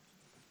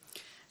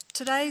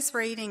Today's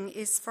reading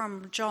is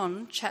from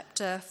John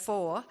chapter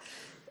 4,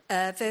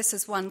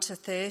 verses 1 to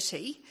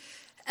 30.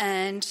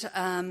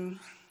 And,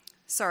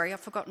 sorry, I've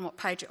forgotten what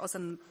page it was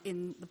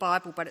in the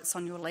Bible, but it's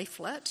on your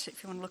leaflet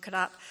if you want to look it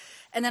up.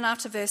 And then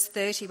after verse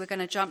 30, we're going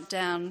to jump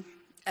down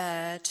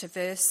to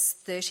verse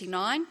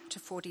 39 to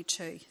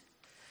 42.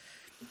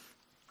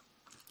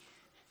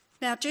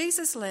 Now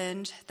Jesus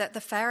learned that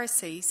the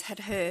Pharisees had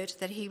heard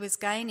that he was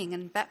gaining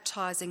and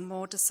baptising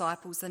more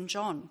disciples than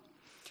John,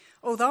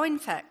 although in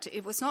fact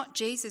it was not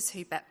Jesus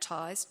who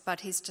baptised,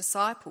 but his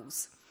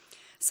disciples.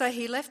 So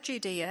he left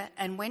Judea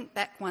and went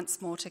back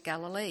once more to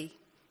Galilee.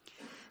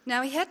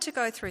 Now he had to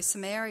go through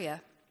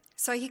Samaria,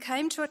 so he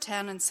came to a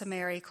town in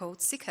Samaria called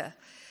Sychar,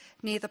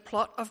 near the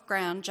plot of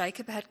ground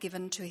Jacob had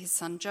given to his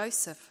son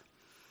Joseph.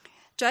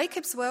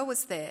 Jacob's well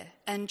was there,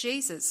 and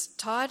Jesus,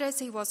 tired as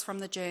he was from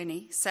the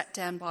journey, sat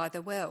down by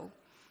the well.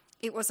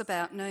 It was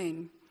about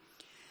noon.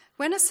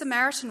 When a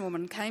Samaritan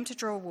woman came to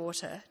draw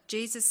water,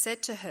 Jesus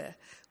said to her,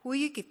 "Will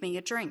you give me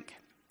a drink?"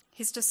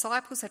 His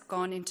disciples had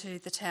gone into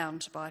the town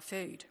to buy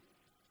food.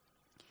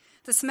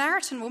 The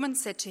Samaritan woman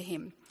said to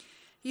him,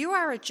 "You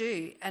are a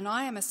Jew, and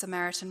I am a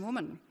Samaritan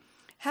woman.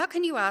 How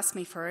can you ask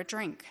me for a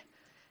drink?"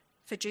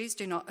 For Jews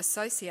do not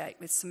associate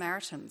with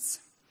Samaritans.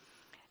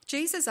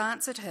 Jesus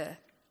answered her,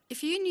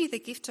 "If you knew the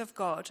gift of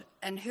God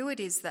and who it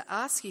is that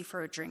asks you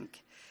for a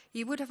drink,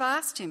 you would have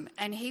asked him,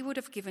 and he would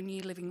have given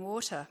you living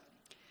water."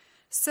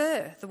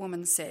 "Sir," the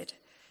woman said,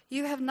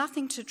 "you have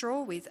nothing to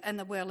draw with, and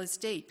the well is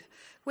deep.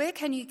 Where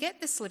can you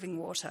get this living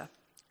water?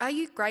 Are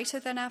you greater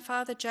than our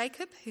father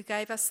Jacob, who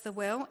gave us the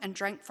well and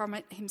drank from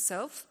it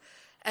himself,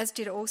 as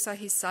did also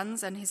his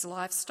sons and his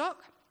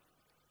livestock?"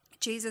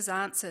 Jesus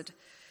answered,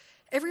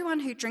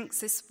 "Everyone who drinks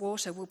this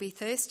water will be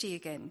thirsty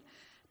again,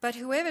 but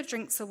whoever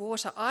drinks the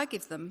water I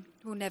give them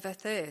will never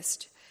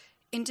thirst.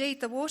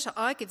 Indeed, the water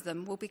I give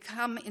them will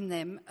become in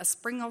them a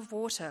spring of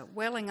water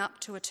welling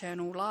up to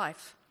eternal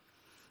life."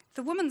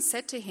 The woman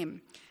said to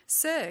him,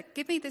 "Sir,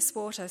 give me this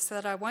water so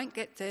that I won't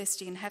get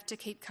thirsty and have to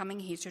keep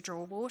coming here to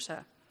draw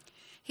water."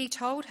 He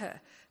told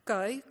her,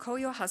 "Go, call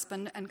your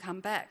husband and come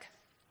back."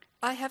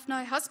 "I have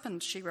no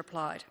husband," she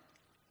replied.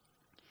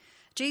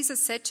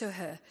 Jesus said to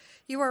her,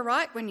 "You are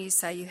right when you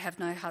say you have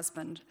no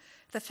husband.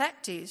 The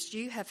fact is,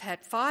 you have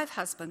had 5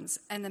 husbands,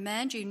 and the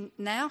man you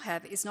now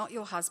have is not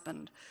your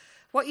husband.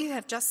 What you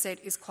have just said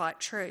is quite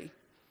true."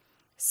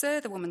 "Sir,"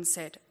 the woman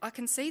said, "I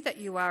can see that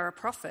you are a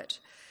prophet.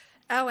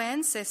 Our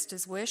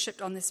ancestors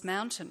worshipped on this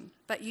mountain,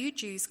 but you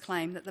Jews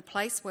claim that the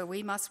place where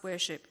we must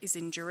worship is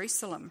in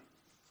Jerusalem."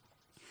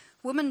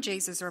 "Woman,"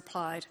 Jesus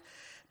replied,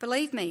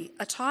 "believe me,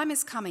 a time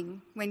is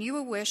coming when you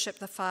will worship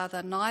the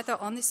Father neither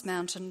on this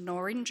mountain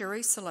nor in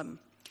Jerusalem.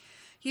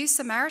 You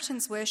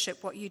Samaritans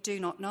worship what you do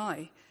not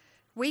know.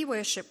 We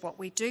worship what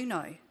we do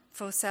know,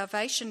 for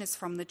salvation is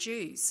from the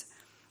Jews.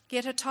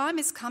 Yet a time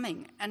is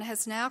coming, and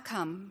has now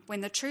come,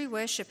 when the true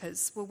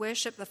worshippers will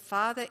worship the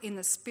Father in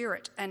the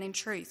Spirit and in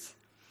truth,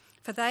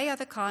 for they are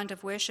the kind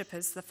of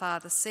worshippers the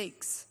Father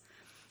seeks.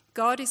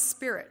 God is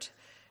Spirit,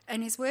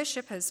 and his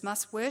worshippers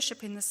must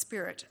worship in the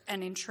Spirit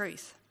and in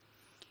truth."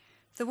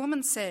 The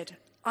woman said,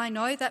 "I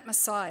know that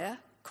Messiah,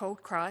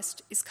 called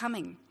Christ, is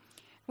coming.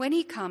 When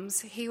he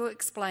comes, he will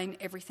explain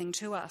everything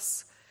to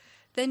us."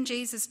 Then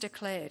Jesus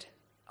declared,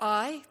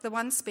 "I, the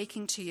one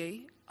speaking to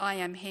you, I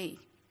am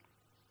he."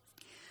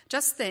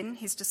 Just then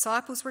his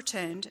disciples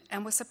returned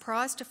and were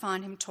surprised to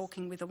find him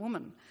talking with a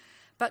woman.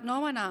 But no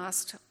one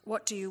asked,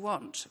 "What do you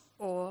want?"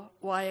 or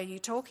 "Why are you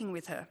talking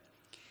with her?"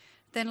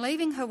 Then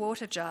leaving her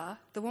water jar,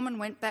 the woman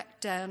went back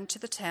down to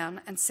the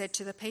town and said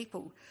to the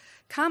people,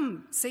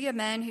 "Come, see a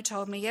man who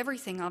told me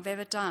everything I've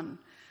ever done.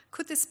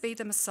 Could this be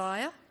the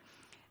Messiah?"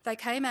 They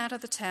came out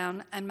of the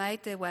town and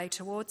made their way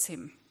towards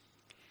him.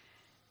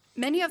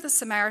 Many of the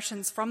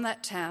Samaritans from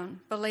that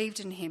town believed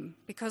in him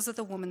because of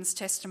the woman's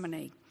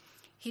testimony.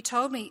 "He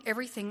told me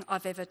everything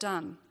I've ever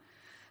done."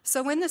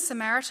 So when the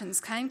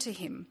Samaritans came to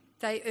him,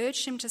 they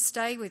urged him to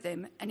stay with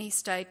them, and he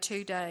stayed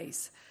 2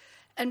 days.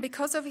 And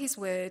because of his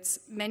words,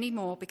 many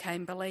more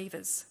became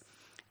believers.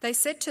 They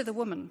said to the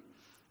woman,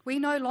 "We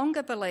no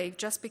longer believe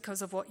just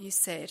because of what you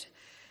said.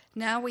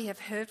 Now we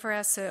have heard for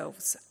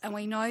ourselves, and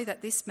we know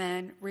that this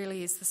man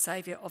really is the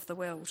Saviour of the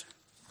world."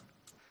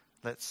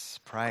 Let's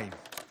pray.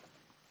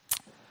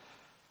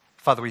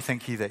 Father, we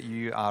thank you that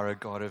you are a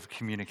God of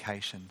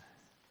communication,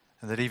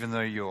 and that even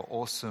though you're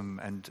awesome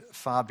and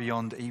far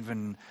beyond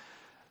even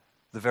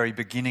the very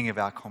beginning of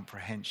our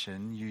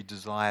comprehension, you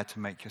desire to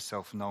make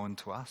yourself known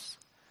to us.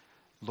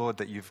 Lord,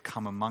 that you've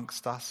come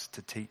amongst us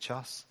to teach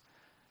us,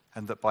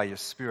 and that by your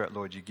Spirit,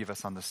 Lord, you give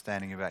us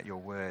understanding about your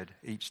word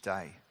each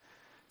day.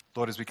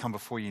 Lord, as we come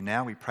before you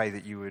now, we pray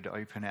that you would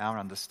open our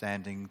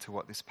understanding to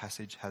what this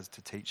passage has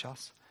to teach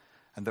us,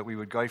 and that we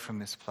would go from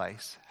this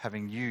place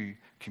having you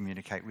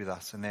communicate with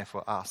us, and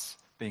therefore us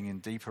being in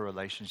deeper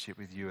relationship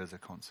with you as a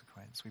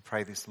consequence. We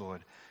pray this,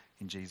 Lord,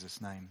 in Jesus'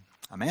 name.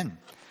 Amen.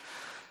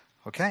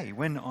 Okay,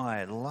 when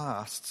I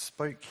last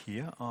spoke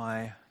here,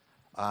 I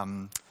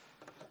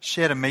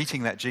shared a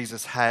meeting that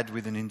Jesus had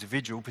with an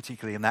individual,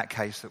 particularly in that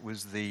case it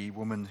was the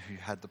woman who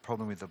had the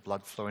problem with the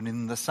blood flow. And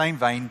in the same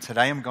vein,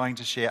 today I'm going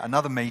to share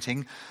another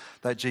meeting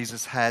that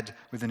Jesus had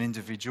with an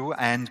individual,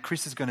 and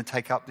Chris is going to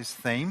take up this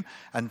theme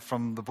and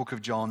from the book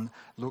of John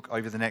look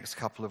over the next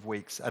couple of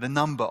weeks at a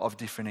number of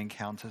different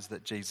encounters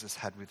that Jesus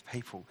had with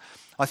people.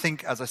 I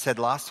think, as I said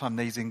last time,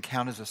 these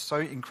encounters are so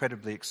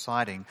incredibly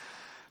exciting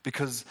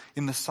because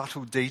in the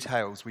subtle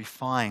details we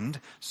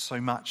find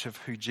so much of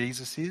who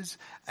Jesus is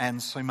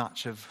and so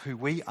much of who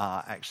we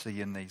are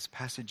actually in these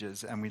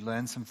passages, and we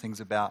learn some things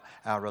about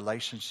our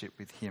relationship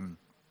with him.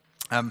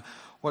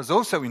 What's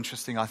also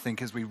interesting, I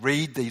think, as we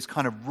read these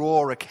kind of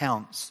raw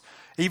accounts,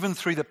 even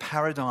through the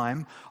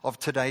paradigm of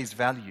today's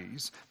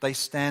values, they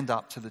stand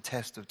up to the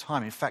test of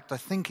time. In fact, I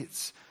think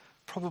it's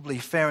probably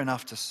fair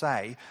enough to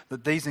say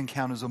that these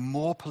encounters are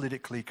more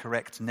politically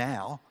correct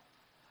now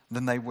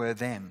than they were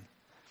then.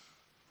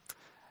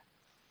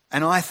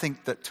 And I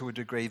think that to a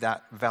degree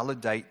that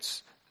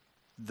validates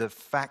the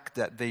fact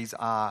that these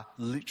are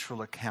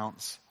literal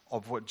accounts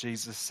of what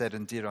Jesus said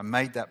and did. I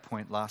made that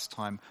point last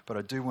time, but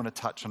I do want to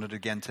touch on it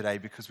again today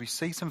because we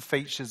see some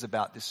features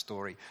about this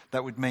story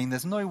that would mean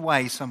there's no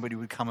way somebody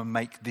would come and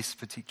make this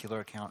particular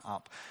account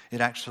up.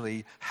 It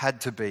actually had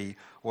to be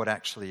what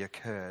actually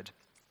occurred.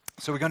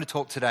 So we're going to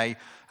talk today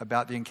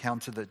about the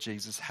encounter that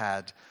Jesus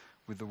had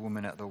with the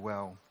woman at the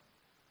well.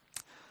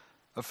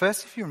 But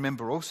first, if you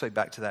remember also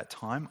back to that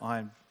time,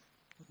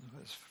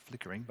 it's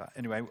flickering, but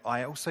anyway,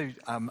 I also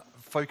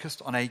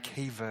focused on a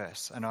key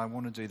verse, and I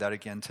want to do that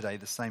again today,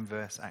 the same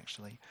verse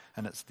actually,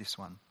 and it's this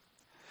one.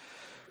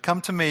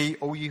 Come to me,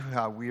 all you who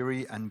are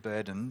weary and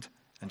burdened,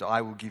 and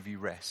I will give you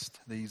rest.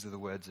 These are the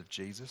words of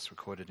Jesus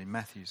recorded in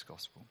Matthew's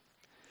Gospel.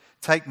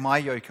 Take my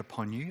yoke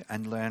upon you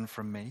and learn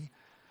from me,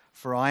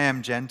 for I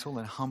am gentle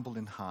and humble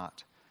in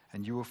heart,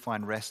 and you will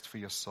find rest for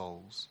your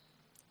souls.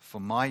 For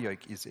my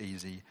yoke is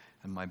easy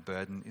and my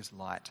burden is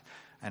light.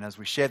 And as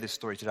we share this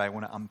story today, I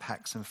want to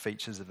unpack some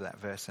features of that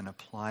verse and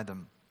apply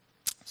them.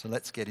 So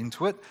let's get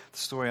into it. The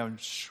story I'm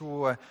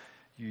sure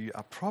you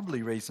are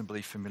probably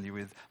reasonably familiar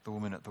with, the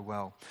woman at the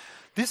well.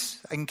 This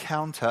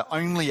encounter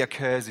only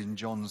occurs in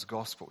John's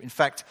Gospel. In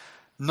fact,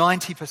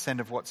 90%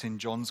 of what's in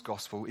John's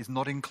Gospel is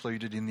not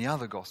included in the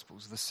other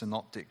Gospels, the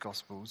Synoptic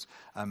Gospels,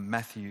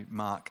 Matthew,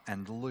 Mark,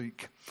 and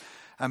Luke.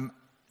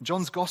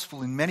 John's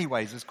Gospel in many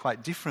ways is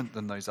quite different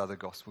than those other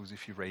Gospels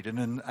if you read it,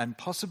 and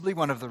possibly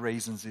one of the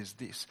reasons is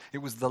this. It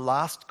was the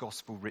last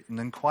Gospel written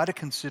in quite a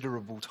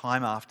considerable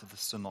time after the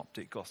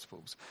Synoptic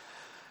Gospels.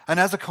 And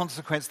as a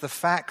consequence, the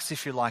facts,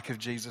 if you like, of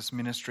Jesus'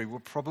 ministry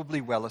were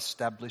probably well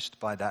established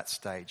by that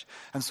stage.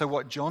 And so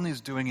what John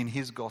is doing in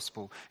his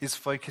Gospel is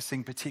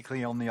focusing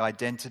particularly on the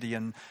identity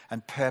and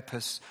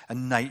purpose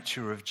and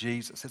nature of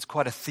Jesus. It's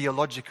quite a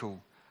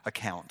theological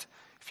account,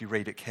 if you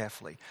read it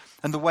carefully.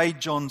 And the way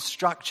John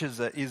structures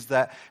it is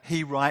that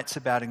he writes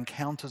about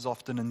encounters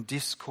often and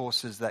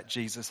discourses that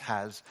Jesus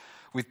has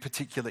with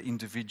particular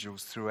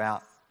individuals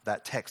throughout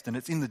that text. And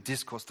it's in the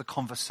discourse, the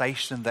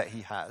conversation that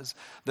he has,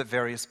 that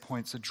various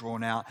points are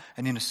drawn out.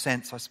 And in a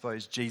sense, I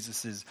suppose,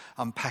 Jesus is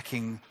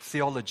unpacking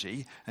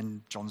theology,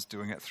 and John's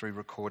doing it through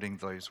recording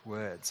those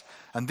words.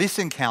 And this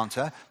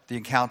encounter, the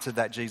encounter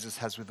that Jesus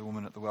has with the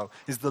woman at the well,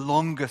 is the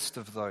longest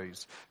of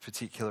those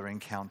particular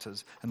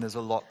encounters, and there's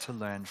a lot to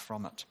learn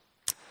from it.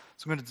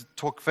 So I'm going to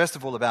talk first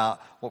of all about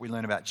what we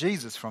learn about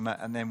Jesus from it,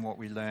 and then what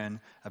we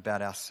learn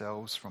about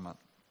ourselves from it.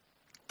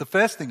 The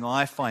first thing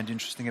I find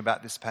interesting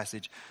about this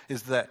passage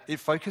is that it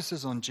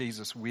focuses on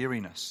Jesus'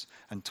 weariness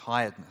and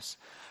tiredness.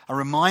 A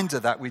reminder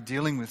that we're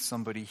dealing with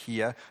somebody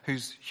here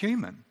who's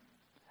human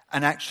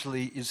and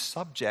actually is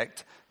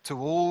subject to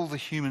all the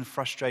human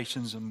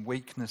frustrations and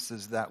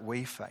weaknesses that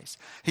we face.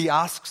 He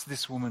asks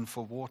this woman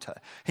for water.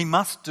 He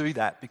must do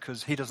that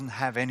because he doesn't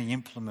have any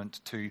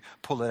implement to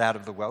pull it out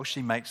of the well.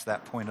 She makes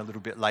that point a little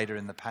bit later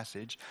in the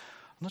passage.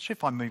 I'm not sure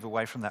if I move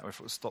away from that or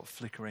if it will stop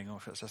flickering or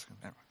if it's just...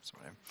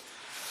 Sorry.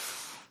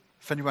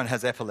 If anyone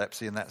has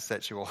epilepsy and that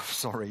sets you off,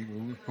 sorry,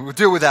 we'll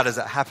deal with that as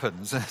it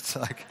happens. It's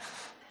like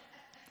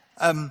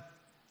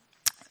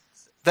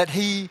that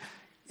he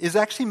is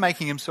actually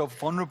making himself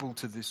vulnerable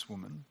to this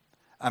woman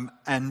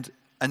and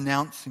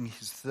announcing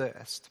his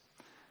thirst.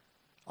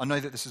 I know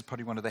that this is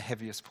probably one of the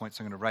heaviest points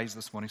I'm going to raise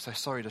this morning, so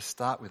sorry to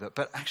start with it.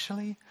 But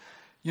actually,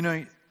 you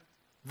know,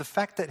 the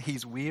fact that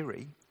he's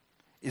weary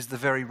is the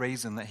very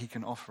reason that he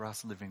can offer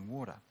us living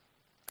water.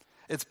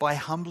 It's by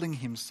humbling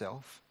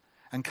himself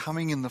and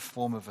coming in the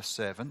form of a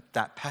servant,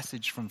 that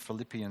passage from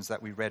Philippians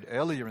that we read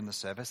earlier in the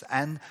service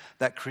and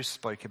that Chris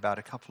spoke about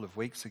a couple of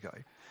weeks ago.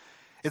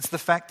 It's the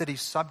fact that he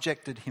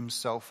subjected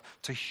himself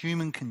to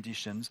human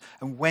conditions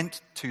and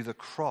went to the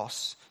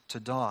cross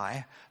to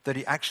die, that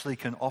he actually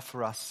can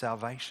offer us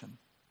salvation.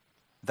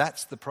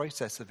 That's the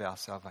process of our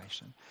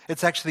salvation.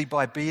 It's actually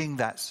by being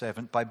that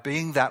servant, by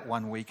being that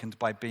one weakened,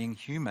 by being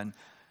human,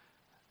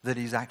 that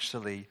he's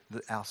actually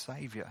our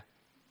Saviour.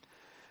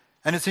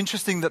 And it's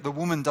interesting that the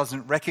woman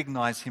doesn't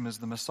recognize him as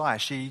the Messiah.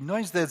 She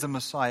knows there's a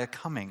Messiah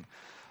coming.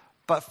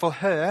 But for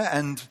her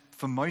and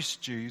for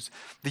most Jews,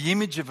 the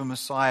image of a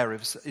Messiah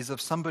is of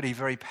somebody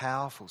very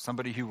powerful,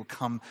 somebody who will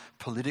come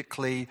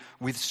politically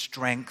with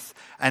strength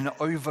and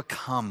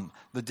overcome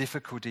the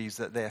difficulties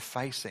that they're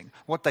facing.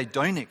 What they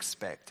don't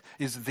expect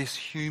is this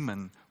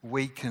human,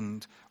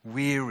 weakened,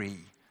 weary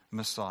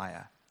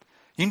Messiah.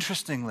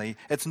 Interestingly,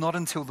 it's not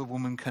until the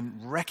woman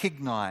can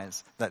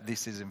recognize that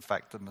this is in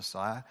fact the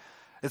Messiah,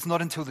 it's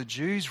not until the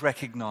Jews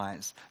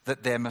recognize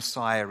that their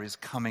Messiah is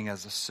coming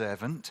as a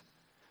servant,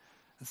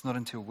 it's not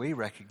until we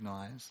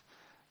recognize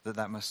that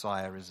that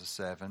Messiah is a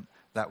servant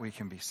that we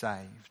can be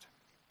saved.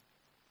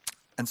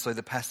 And so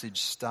the passage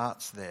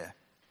starts there.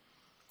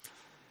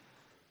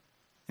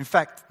 In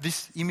fact,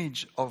 this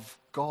image of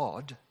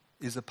God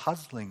is a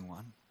puzzling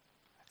one.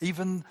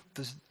 Even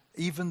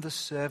the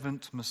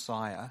servant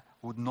Messiah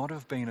would not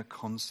have been a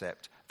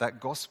concept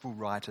that gospel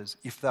writers,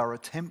 if they were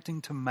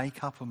attempting to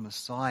make up a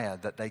Messiah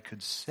that they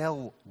could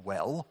sell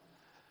well,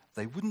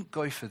 they wouldn't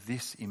go for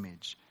this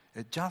image.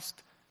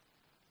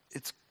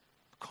 It's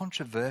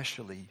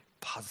controversially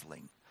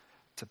puzzling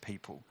to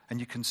people. And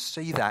you can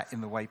see that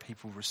in the way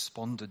people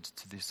responded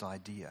to this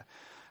idea,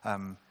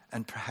 and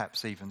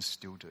perhaps even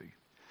still do.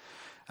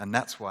 And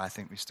that's why I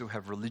think we still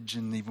have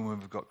religion even when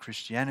we've got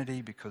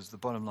Christianity, because the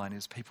bottom line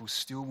is people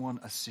still want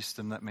a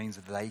system that means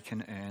that they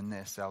can earn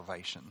their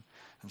salvation.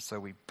 And so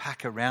we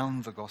pack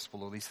around the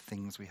gospel all these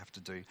things we have to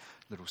do.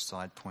 Little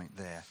side point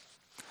there.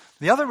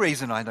 The other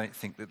reason I don't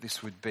think that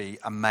this would be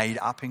a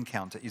made-up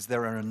encounter is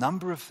there are a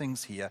number of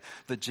things here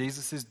that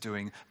Jesus is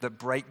doing that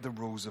break the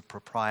rules of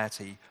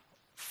propriety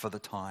for the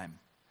time.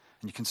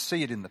 And you can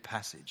see it in the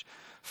passage.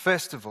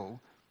 First of all,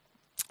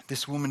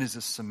 this woman is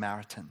a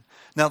Samaritan.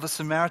 Now, the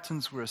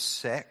Samaritans were a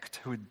sect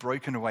who had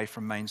broken away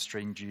from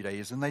mainstream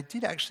Judaism. They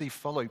did actually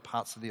follow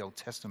parts of the Old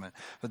Testament,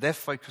 but their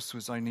focus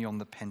was only on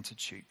the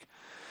Pentateuch.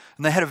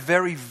 And they had a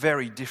very,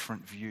 very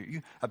different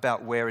view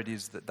about where it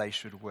is that they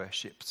should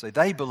worship. So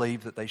they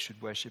believed that they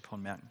should worship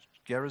on Mount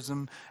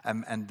Gerizim,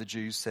 and the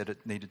Jews said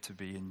it needed to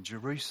be in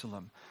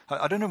Jerusalem.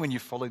 I don't know when you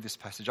follow this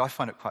passage, I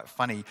find it quite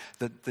funny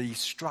that the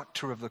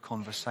structure of the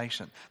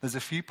conversation, there's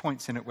a few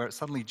points in it where it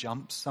suddenly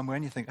jumps somewhere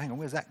and you think, hang on,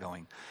 where's that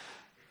going?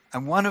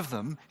 And one of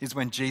them is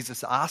when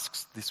Jesus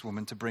asks this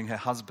woman to bring her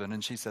husband,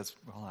 and she says,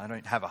 well, I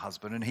don't have a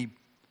husband, and he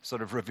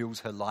sort of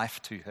reveals her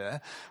life to her,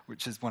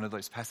 which is one of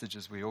those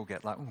passages we all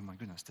get like, oh my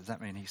goodness, does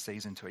that mean he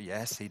sees into it?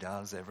 Yes, he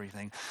does,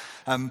 everything.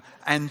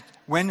 And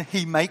when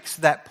he makes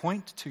that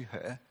point to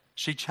her,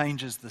 she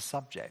changes the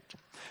subject.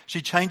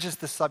 She changes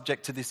the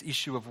subject to this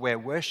issue of where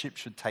worship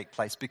should take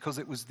place because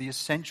it was the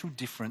essential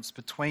difference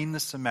between the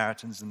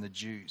Samaritans and the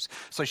Jews.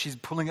 So she's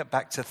pulling it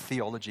back to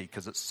theology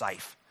because it's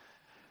safe.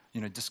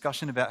 You know,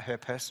 discussion about her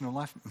personal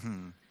life?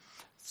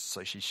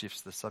 So she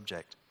shifts the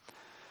subject.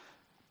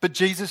 But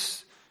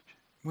Jesus,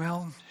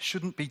 well,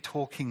 shouldn't be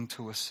talking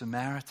to a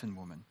Samaritan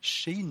woman.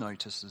 She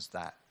notices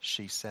that.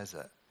 She says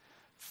it.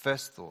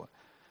 First thought.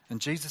 And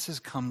Jesus has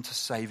come to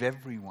save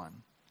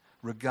everyone,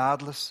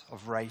 regardless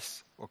of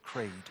race or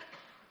creed.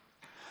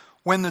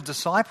 When the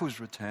disciples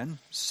return,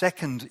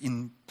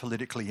 second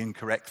politically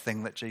incorrect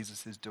thing that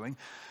Jesus is doing,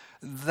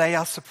 they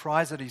are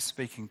surprised that he's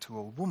speaking to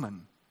a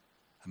woman.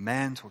 A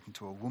man talking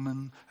to a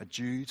woman, a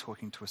Jew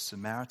talking to a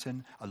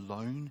Samaritan,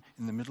 alone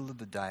in the middle of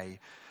the day.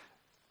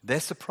 They're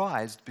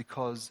surprised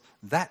because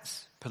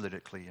that's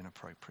politically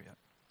inappropriate.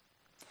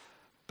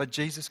 But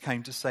Jesus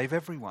came to save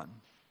everyone,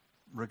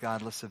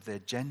 regardless of their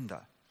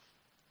gender.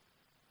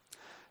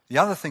 The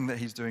other thing that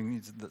he's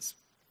doing that's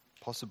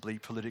possibly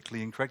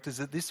politically incorrect is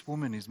that this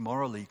woman is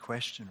morally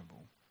questionable.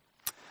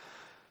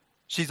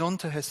 She's on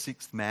to her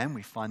sixth man,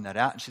 we find that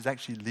out, and she's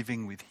actually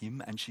living with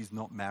him and she's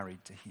not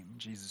married to him.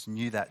 Jesus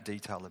knew that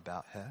detail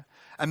about her.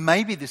 And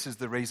maybe this is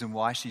the reason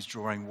why she's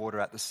drawing water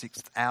at the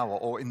sixth hour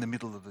or in the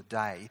middle of the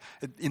day,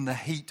 in the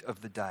heat of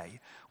the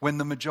day, when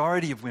the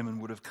majority of women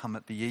would have come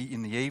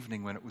in the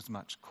evening when it was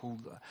much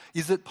cooler.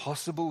 Is it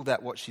possible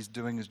that what she's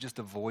doing is just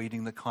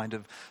avoiding the kind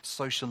of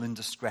social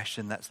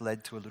indiscretion that's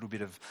led to a little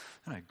bit of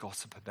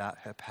gossip about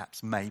her,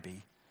 perhaps?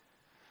 Maybe.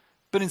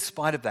 But in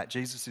spite of that,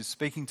 Jesus is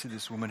speaking to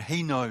this woman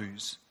he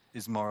knows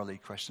is morally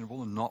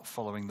questionable and not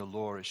following the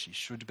law as she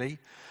should be.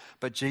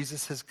 But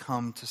Jesus has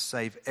come to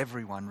save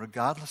everyone,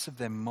 regardless of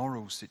their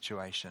moral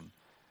situation.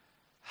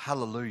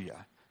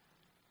 Hallelujah.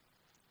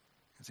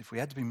 Because if we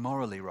had to be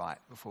morally right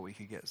before we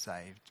could get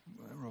saved,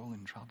 we're all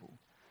in trouble.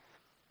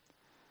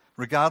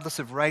 Regardless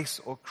of race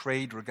or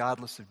creed,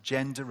 regardless of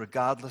gender,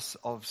 regardless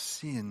of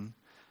sin.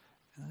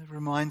 It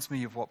reminds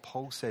me of what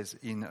Paul says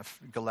in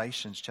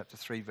Galatians chapter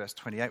 3, verse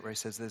 28, where he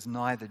says, there's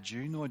neither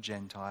Jew nor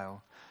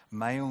Gentile,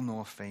 male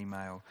nor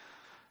female,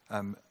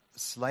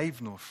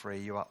 slave nor free,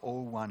 you are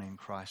all one in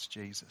Christ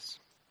Jesus.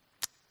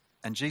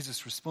 And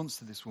Jesus' response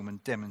to this woman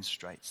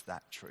demonstrates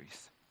that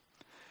truth.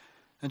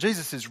 And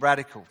Jesus is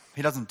radical.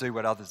 He doesn't do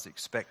what others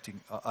expect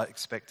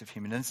of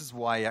him. And this is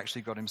why he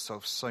actually got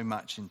himself so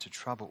much into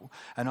trouble.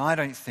 And I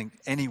don't think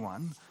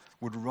anyone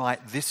would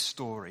write this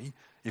story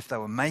if they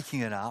were making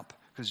it up,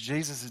 because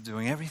Jesus is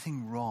doing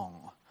everything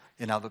wrong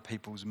in other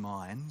people's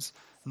minds,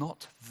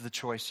 not the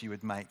choice you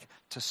would make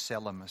to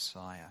sell a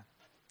Messiah.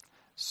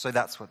 So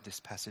that's what this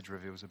passage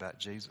reveals about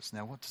Jesus.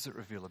 Now, what does it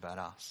reveal about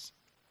us?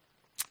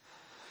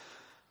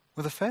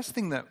 Well, the first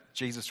thing that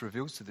Jesus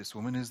reveals to this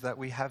woman is that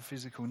we have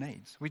physical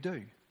needs. We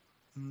do.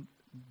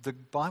 The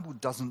Bible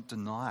doesn't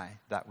deny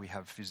that we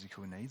have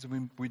physical needs.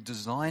 We're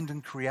designed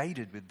and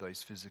created with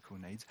those physical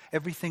needs.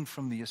 Everything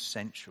from the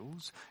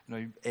essentials,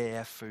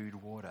 air,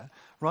 food, water,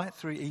 right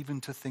through even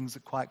to things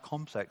that are quite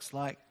complex,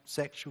 like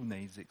sexual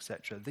needs,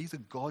 etc. These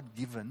are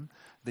God-given.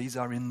 These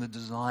are in the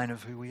design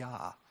of who we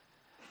are.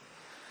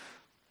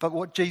 But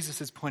what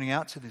Jesus is pointing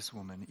out to this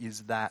woman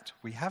is that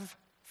we have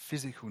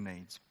physical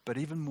needs, but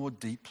even more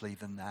deeply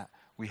than that,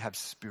 we have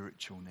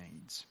spiritual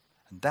needs.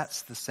 And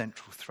that's the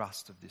central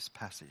thrust of this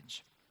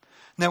passage.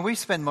 Now, we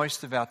spend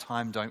most of our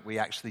time, don't we,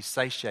 actually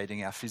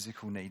satiating our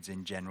physical needs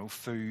in general: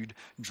 food,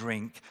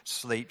 drink,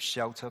 sleep,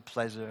 shelter,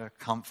 pleasure,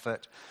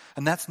 comfort.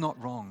 And that's not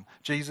wrong.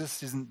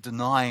 Jesus isn't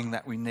denying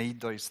that we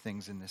need those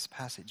things in this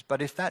passage.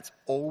 But if that's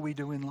all we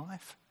do in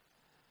life,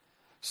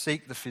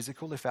 seek the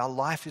physical, if our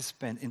life is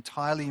spent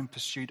entirely in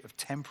pursuit of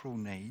temporal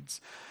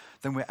needs,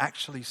 then we're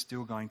actually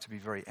still going to be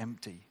very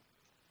empty.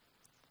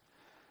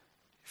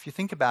 If you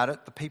think about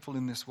it, the people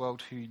in this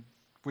world who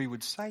we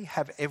would say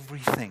have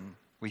everything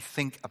we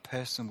think a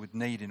person would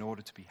need in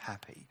order to be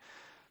happy,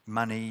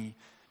 money,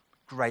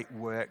 great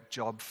work,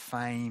 job,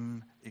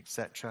 fame,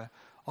 etc.,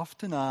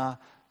 often are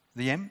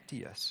the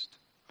emptiest.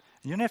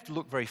 And you don't have to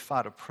look very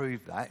far to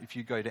prove that. If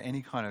you go to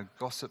any kind of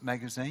gossip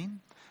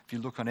magazine, if you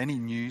look on any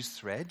news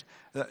thread,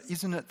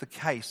 isn't it the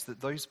case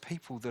that those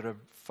people that are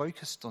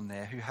focused on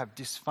there, who have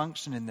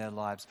dysfunction in their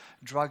lives,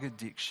 drug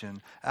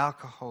addiction,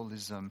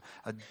 alcoholism,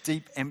 a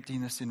deep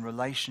emptiness in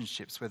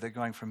relationships where they're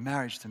going from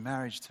marriage to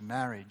marriage to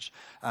marriage,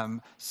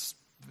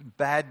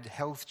 bad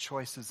health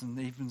choices and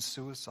even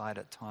suicide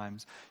at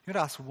times, you'd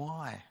ask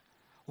why?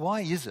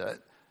 Why is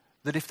it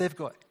that if they've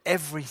got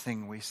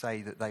everything we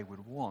say that they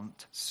would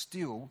want,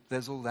 still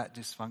there's all that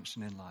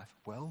dysfunction in life?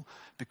 Well,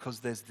 because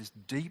there's this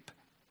deep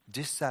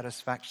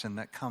dissatisfaction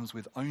that comes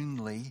with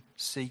only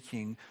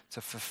seeking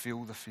to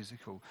fulfill the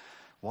physical.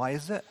 Why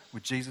is it? Well,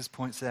 Jesus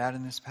points it out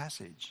in this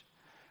passage.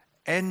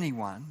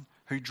 Anyone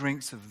who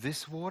drinks of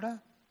this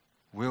water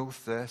will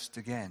thirst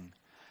again.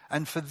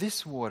 And for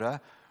this water,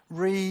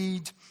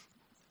 read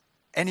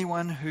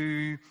anyone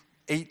who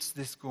eats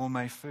this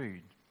gourmet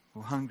food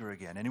will hunger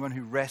again. Anyone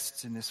who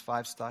rests in this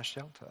 5-star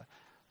shelter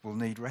will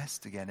need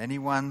rest again.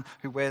 Anyone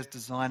who wears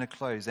designer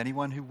clothes,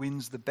 anyone who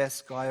wins the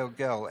best guy or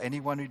girl,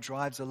 anyone who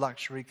drives a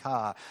luxury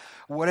car,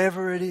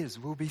 whatever it is,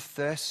 will be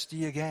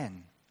thirsty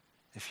again,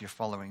 if you're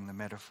following the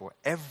metaphor.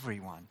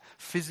 Everyone.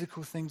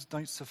 Physical things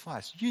don't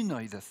suffice. You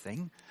know the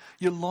thing.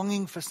 You're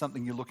longing for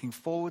something, you're looking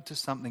forward to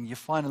something, you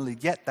finally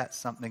get that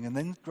something, and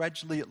then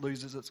gradually it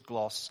loses its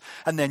gloss,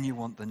 and then you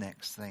want the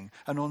next thing,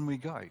 and on we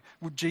go.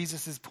 Well,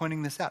 Jesus is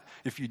pointing this out.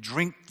 If you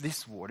drink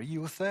this water,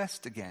 you will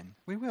thirst again.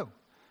 We will,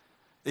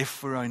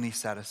 if we're only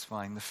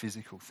satisfying the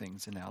physical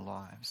things in our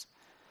lives.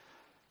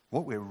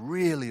 What we're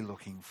really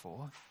looking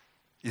for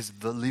is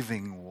the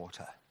living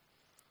water.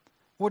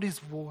 What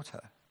is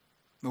water?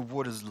 Well,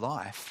 water's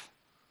life.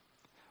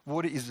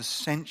 Water is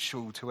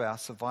essential to our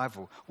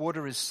survival.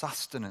 Water is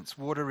sustenance.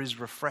 Water is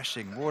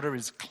refreshing. Water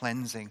is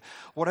cleansing.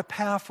 What a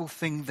powerful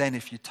thing then,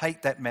 if you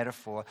take that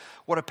metaphor,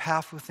 what a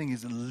powerful thing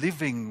is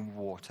living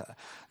water.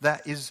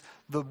 That is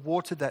the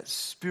water that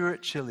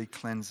spiritually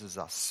cleanses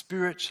us,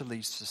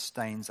 spiritually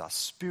sustains us,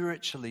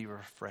 spiritually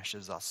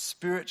refreshes us,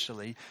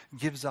 spiritually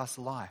gives us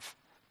life.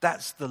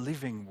 That's the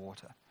living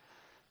water.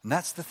 And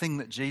that's the thing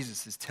that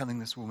Jesus is telling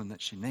this woman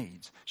that she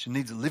needs. She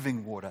needs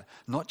living water,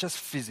 not just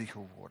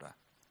physical water.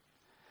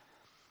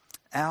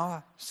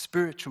 Our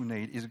spiritual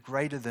need is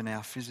greater than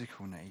our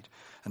physical need.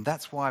 And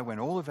that's why when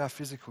all of our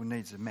physical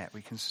needs are met,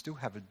 we can still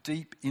have a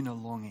deep inner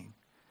longing.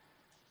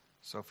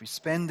 So if we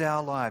spend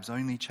our lives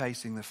only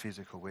chasing the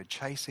physical, we're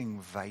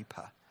chasing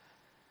vapor.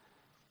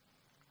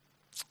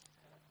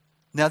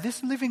 Now,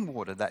 this living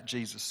water that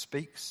Jesus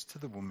speaks to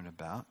the woman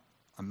about,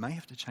 I may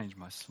have to change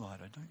my slide,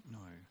 I don't know.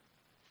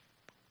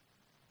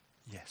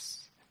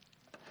 Yes.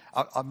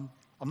 I'm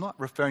not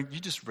referring, you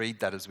just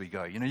read that as we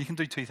go. You know, you can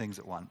do two things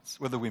at once.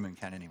 Well, the women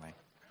can anyway.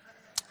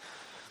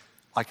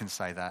 I can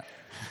say that.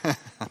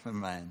 I'm a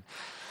man.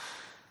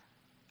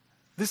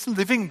 This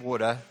living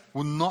water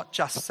will not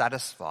just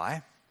satisfy.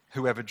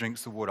 Whoever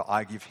drinks the water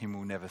I give him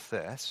will never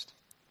thirst.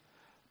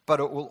 But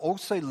it will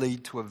also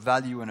lead to a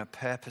value and a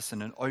purpose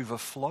and an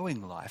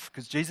overflowing life.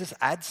 Because Jesus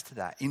adds to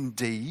that.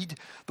 Indeed,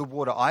 the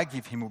water I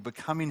give him will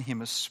become in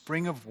him a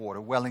spring of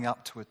water welling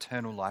up to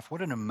eternal life.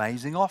 What an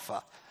amazing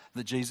offer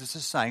that Jesus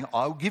is saying,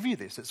 I'll give you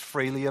this. It's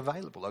freely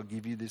available. I'll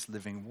give you this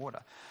living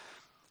water.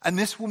 And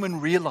this woman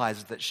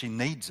realized that she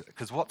needs it.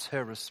 Because what's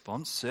her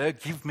response? Sir,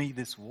 give me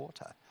this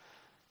water.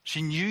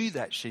 She knew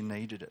that she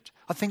needed it.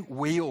 I think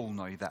we all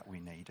know that we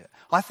need it.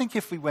 I think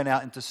if we went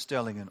out into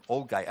Stirling and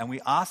Aldgate and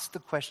we asked the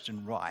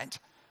question right,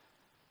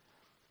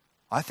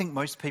 I think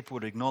most people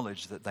would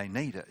acknowledge that they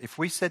need it. If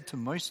we said to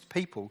most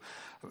people,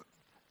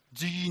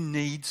 Do you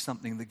need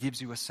something that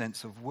gives you a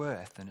sense of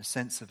worth and a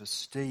sense of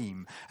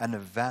esteem and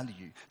of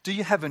value? Do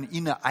you have an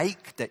inner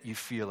ache that you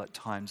feel at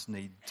times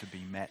need to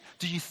be met?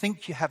 Do you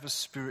think you have a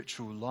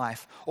spiritual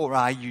life, or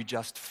are you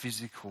just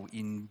physical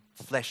in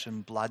flesh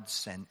and blood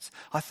sense?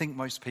 I think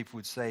most people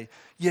would say,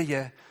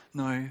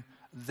 no,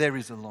 there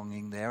is a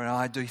longing there, and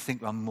I do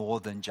think I'm more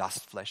than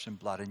just flesh and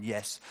blood, and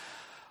yes,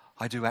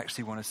 I do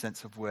actually want a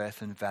sense of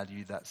worth and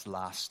value that's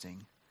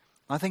lasting.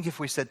 I think if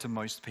we said to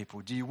most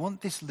people, do you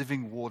want this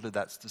living water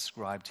that's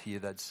described here,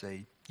 they'd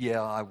say,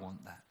 yeah, I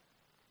want that.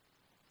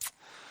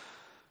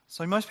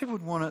 So most people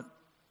would want it,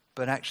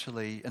 but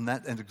actually, and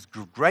the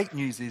great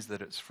news is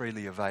that it's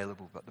freely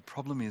available, but the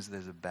problem is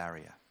there's a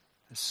barrier.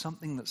 There's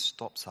something that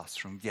stops us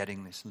from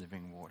getting this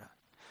living water.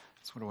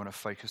 That's what I want to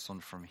focus on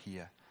from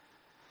here.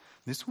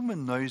 This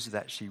woman knows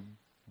that she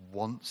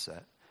wants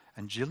it,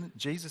 and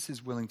Jesus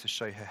is willing to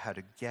show her how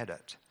to get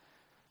it.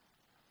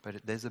 But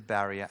there's a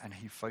barrier, and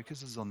he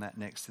focuses on that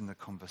next in the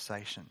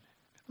conversation.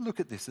 Look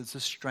at this. It's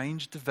a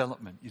strange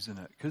development, isn't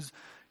it? Because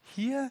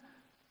here,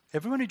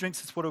 everyone who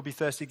drinks this water will be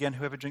thirsty again.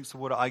 Whoever drinks the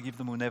water I give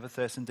them will never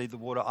thirst. Indeed, the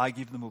water I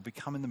give them will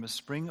become in them a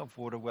spring of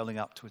water welling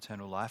up to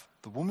eternal life.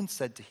 The woman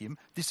said to him,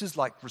 this is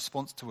like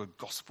response to a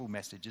gospel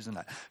message, isn't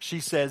it? She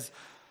says,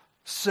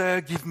 Sir,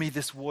 give me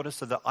this water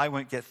so that I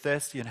won't get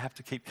thirsty and have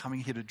to keep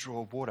coming here to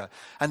draw water.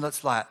 And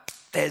it's like,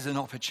 there's an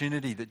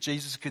opportunity that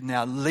Jesus could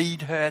now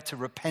lead her to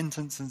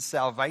repentance and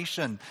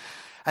salvation.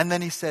 And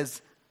then he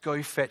says,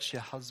 go fetch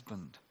your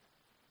husband.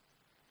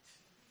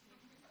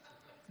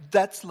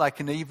 That's like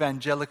an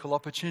evangelical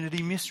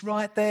opportunity missed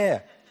right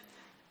there.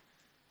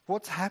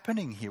 What's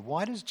happening here?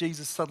 Why does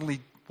Jesus suddenly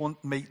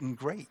want meet and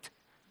greet?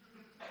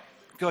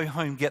 Go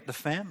home, get the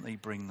family,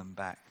 bring them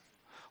back.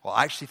 Well,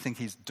 I actually think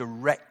he's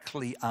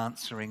directly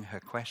answering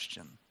her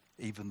question,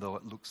 even though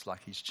it looks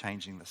like he's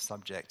changing the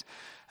subject.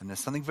 And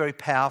there's something very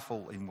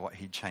powerful in what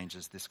he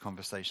changes this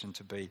conversation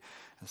to be,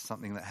 and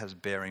something that has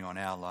bearing on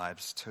our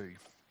lives too.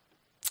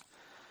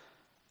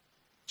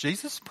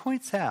 Jesus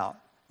points out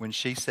when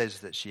she says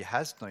that she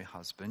has no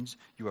husband,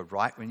 you are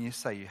right when you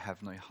say you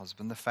have no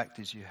husband. The fact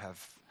is you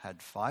have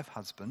had 5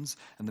 husbands,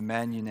 and the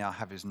man you now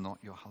have is not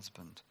your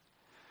husband.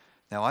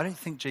 Now, I don't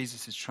think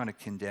Jesus is trying to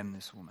condemn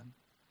this woman.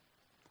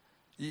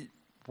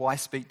 Why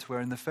speak to her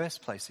in the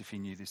first place if he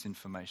knew this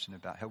information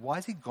about her? Why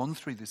has he gone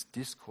through this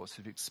discourse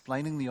of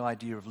explaining the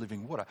idea of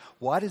living water?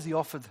 Why does he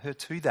offer her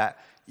to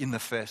that in the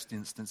first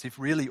instance if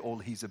really all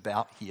he's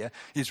about here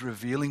is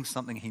revealing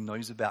something he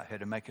knows about her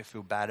to make her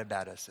feel bad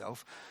about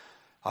herself?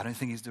 I don't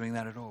think he's doing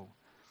that at all.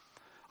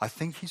 I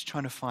think he's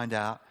trying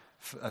to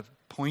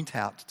point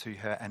out to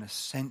her an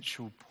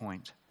essential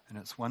point, and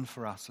it's one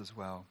for us as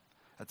well.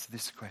 It's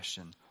this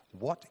question: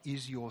 what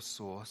is your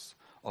source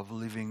of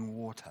living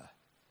water?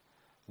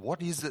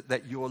 What is it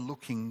that you're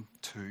looking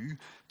to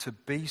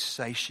be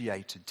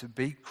satiated, to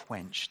be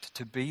quenched,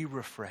 to be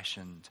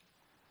refreshed?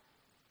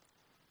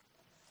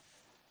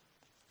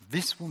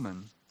 This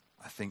woman,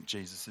 I think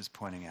Jesus is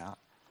pointing out,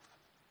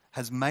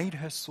 has made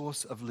her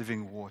source of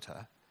living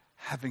water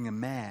having a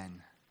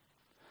man,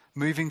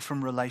 moving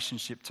from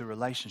relationship to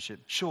relationship.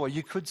 Sure,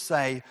 you could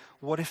say,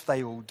 what if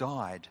they all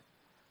died?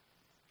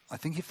 I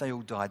think if they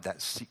all died, that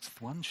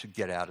 6th one should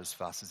get out as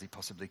fast as he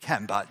possibly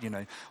can. But,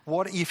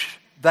 what if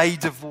they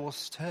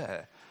divorced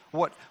her?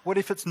 What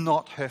if it's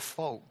not her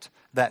fault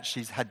that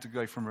she's had to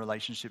go from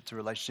relationship to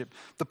relationship?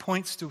 The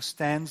point still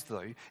stands,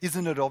 though.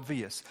 Isn't it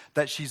obvious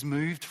that she's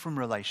moved from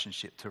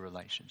relationship to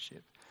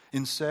relationship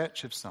in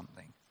search of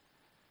something?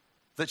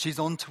 That she's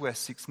on to her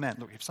 6th man.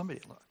 Look, if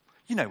somebody,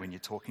 when you're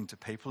talking to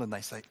people and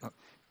they say, look,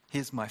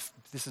 this is my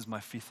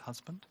 5th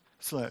husband.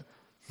 It's like,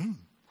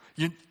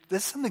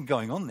 there's something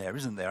going on there,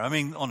 isn't there? I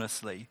mean,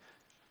 honestly.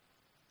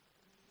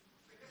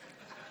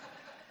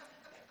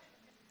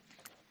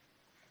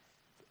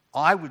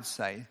 I would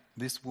say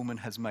this woman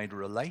has made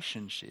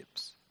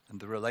relationships and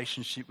the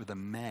relationship with a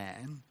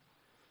man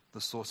the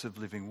source of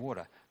living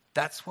water.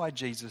 That's why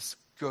Jesus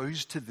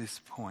goes to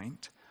this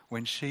point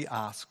when she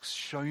asks,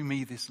 show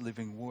me this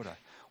living water.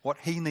 What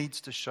he needs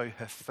to show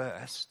her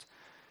first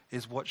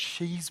is what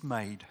she's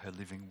made her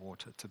living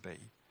water to be,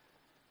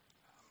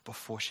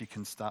 before she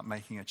can start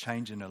making a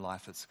change in her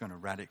life that's going to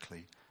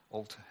radically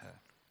alter her.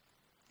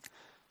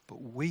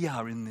 But we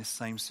are in this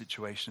same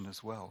situation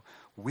as well.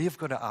 We've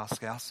got to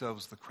ask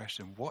ourselves the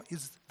question, what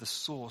is the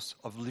source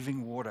of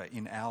living water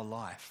in our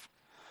life?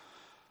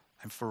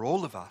 And for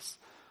all of us,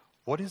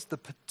 what is the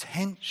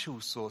potential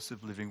source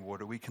of living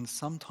water we can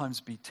sometimes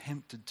be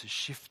tempted to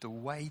shift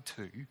away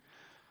to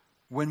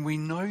when we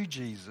know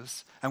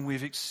Jesus and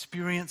we've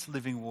experienced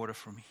living water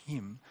from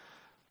him?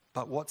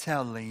 But what's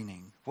our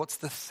leaning? What's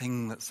the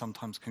thing that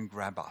sometimes can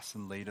grab us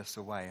and lead us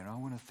away? And I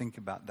want to think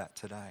about that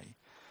today.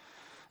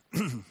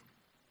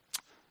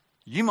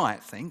 You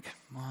might think,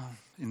 well,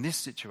 in this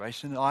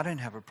situation, I don't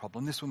have a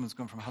problem. This woman's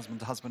gone from husband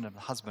to husband to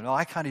husband.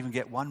 I can't even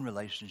get one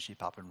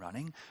relationship up and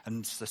running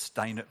and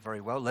sustain it very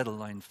well, let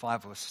alone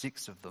 5 or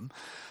 6 of them.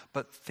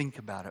 But think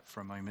about it for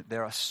a moment.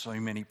 There are so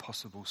many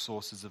possible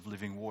sources of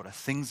living water,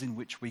 things in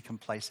which we can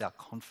place our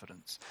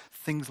confidence,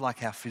 things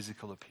like our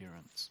physical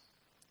appearance.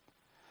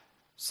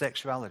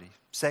 sexuality,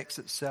 sex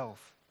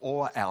itself,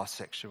 or our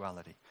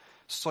sexuality.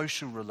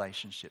 Social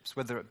relationships,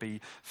 whether it be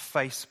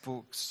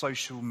Facebook,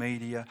 social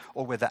media,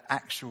 or whether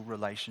actual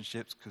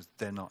relationships, because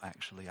they're not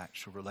actually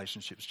actual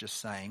relationships,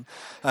 just saying.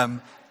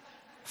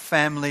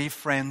 Family,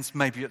 friends,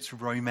 maybe it's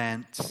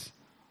romance,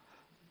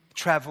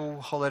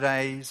 travel,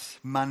 holidays,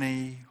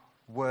 money,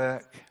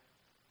 work,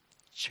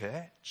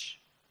 church.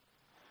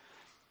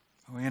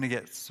 We're going to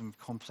get some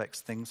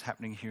complex things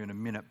happening here in a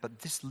minute, but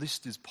this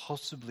list is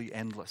possibly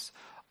endless.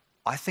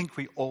 I think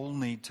we all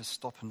need to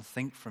stop and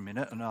think for a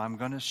minute, and I'm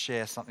going to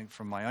share something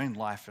from my own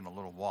life in a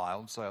little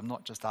while, so I'm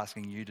not just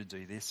asking you to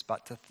do this,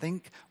 but to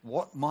think,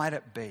 what might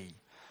it be?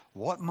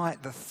 What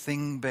might the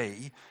thing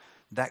be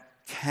that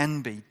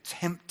can be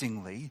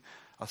temptingly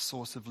a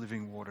source of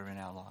living water in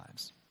our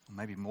lives? Or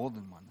maybe more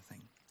than one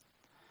thing.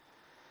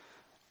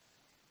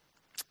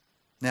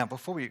 Now,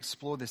 before we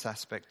explore this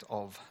aspect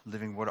of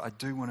living water, I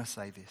do want to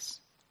say this.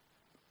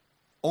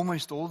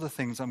 Almost all the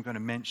things I'm going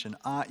to mention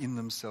are in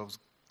themselves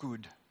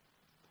good.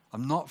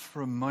 I'm not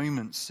for a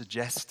moment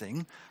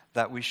suggesting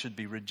that we should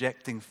be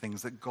rejecting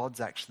things that God's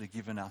actually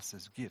given us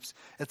as gifts.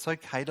 It's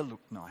okay to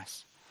look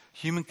nice.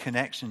 Human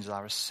connections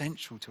are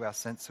essential to our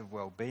sense of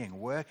well-being.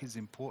 Work is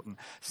important.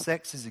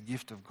 Sex is a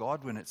gift of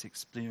God when it's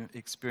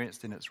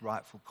experienced in its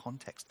rightful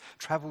context.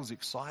 Travel's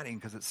exciting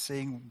because it's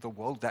seeing the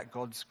world that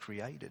God's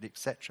created,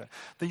 etc.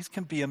 These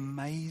can be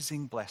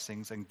amazing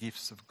blessings and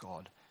gifts of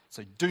God.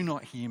 So do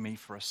not hear me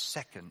for a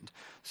second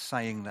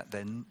saying that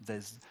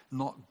there's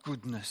not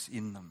goodness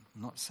in them.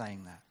 I'm not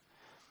saying that.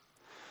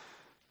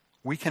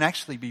 We can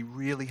actually be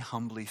really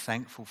humbly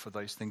thankful for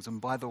those things.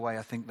 And by the way,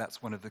 I think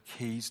that's one of the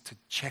keys to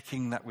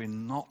checking that we're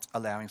not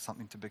allowing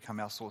something to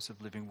become our source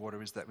of living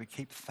water, is that we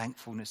keep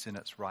thankfulness in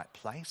its right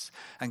place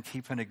and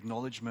keep an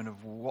acknowledgement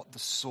of what the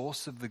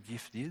source of the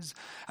gift is,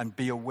 and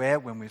be aware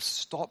when we've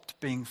stopped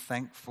being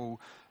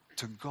thankful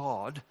to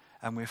God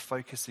and we're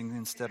focusing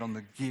instead on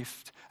the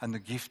gift, and the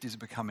gift is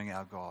becoming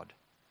our God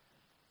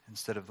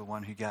instead of the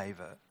one who gave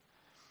it.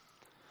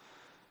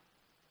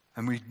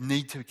 And we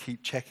need to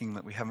keep checking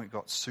that we haven't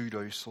got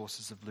pseudo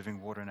sources of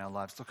living water in our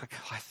lives. Look,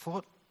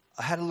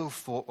 I had a little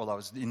thought while I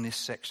was in this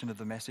section of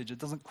the message. It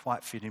doesn't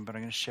quite fit in, but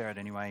I'm going to share it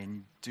anyway,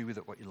 and do with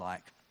it what you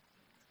like.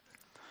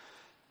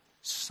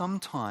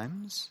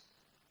 Sometimes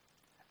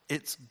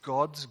it's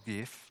God's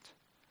gift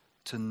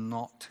to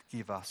not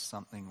give us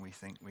something we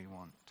think we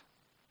want,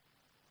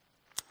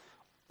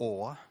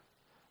 or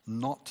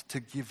not to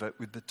give it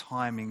with the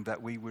timing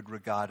that we would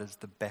regard as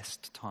the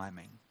best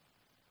timing.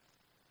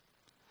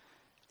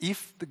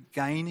 If the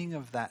gaining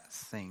of that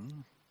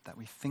thing that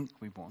we think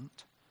we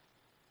want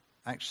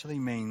actually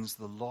means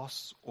the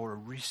loss or a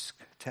risk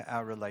to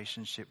our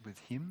relationship with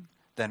Him,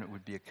 then it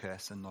would be a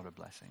curse and not a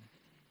blessing.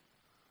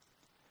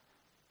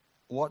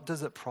 What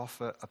does it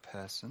profit a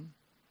person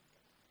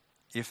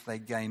if they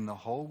gain the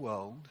whole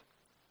world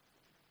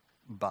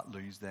but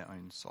lose their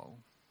own soul?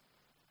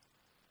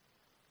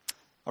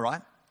 All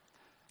right?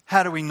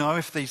 How do we know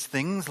if these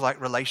things,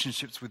 like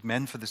relationships with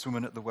men for this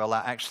woman at the well,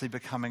 are actually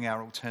becoming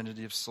our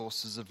alternative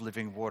sources of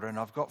living water? And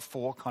I've got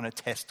 4 kind of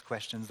test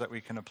questions that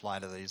we can apply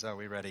to these. Are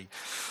we ready?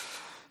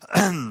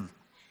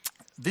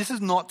 This is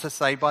not to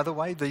say, by the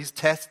way, these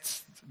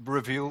tests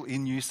reveal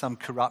in you some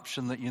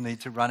corruption that you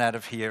need to run out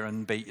of here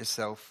and beat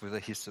yourself with a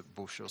hyssop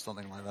bush or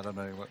something like that. I don't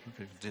know what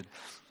people did.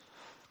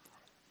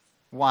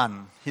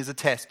 1, here's a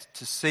test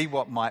to see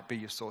what might be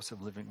your source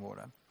of living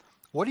water.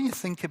 What do you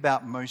think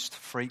about most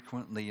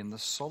frequently in the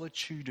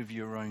solitude of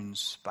your own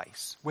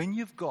space? When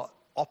you've got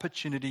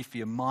opportunity for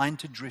your mind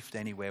to drift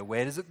anywhere,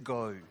 where does it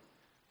go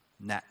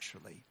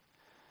naturally?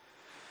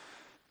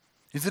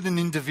 Is it an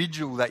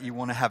individual that you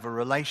want to have a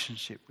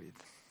relationship with?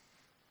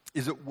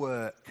 Is it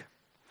work?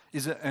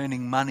 Is it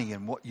earning money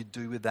and what you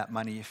do with that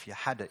money if you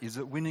had it? Is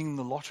it winning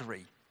the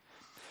lottery?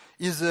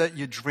 Is it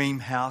your dream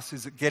house?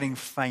 Is it getting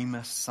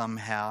famous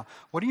somehow?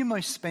 What do you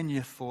most spend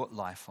your thought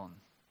life on?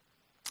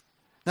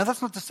 Now,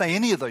 that's not to say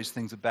any of those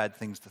things are bad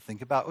things to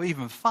think about or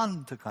even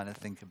fun to kind of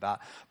think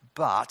about,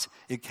 but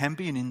it can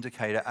be an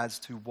indicator as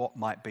to what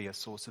might be a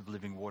source of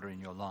living water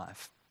in your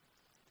life.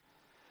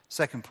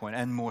 Second point,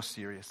 and more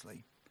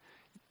seriously,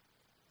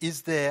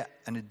 is there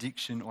an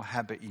addiction or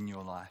habit in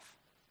your life?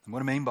 And what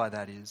I mean by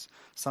that is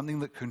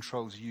something that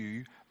controls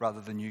you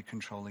rather than you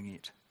controlling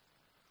it.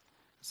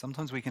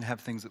 Sometimes we can have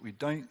things that we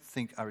don't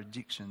think are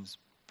addictions,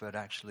 but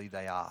actually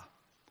they are,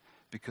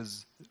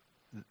 because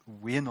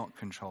we're not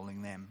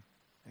controlling them.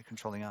 They're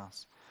controlling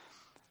us.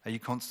 Are you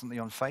constantly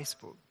on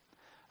Facebook,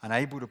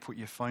 unable to put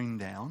your phone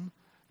down,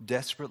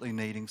 desperately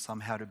needing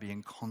somehow to be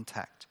in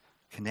contact,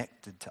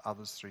 connected to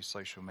others through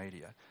social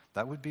media?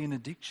 That would be an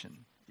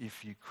addiction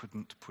if you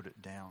couldn't put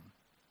it down.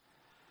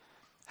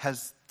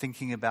 Has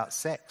thinking about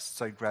sex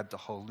so grabbed a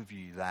hold of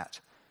you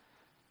that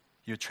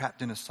you're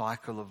trapped in a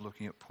cycle of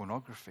looking at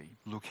pornography,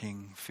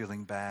 looking,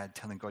 feeling bad,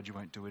 telling God you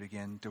won't do it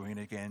again, doing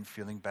it again,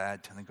 feeling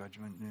bad, telling God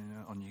you won't,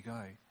 on you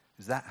go?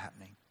 Is that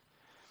happening?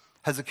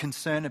 Has a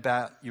concern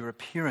about your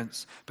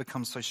appearance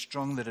become so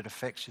strong that it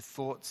affects your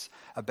thoughts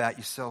about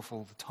yourself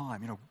all the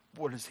time? You know,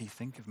 what does he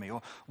think of me?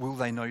 Or will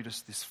they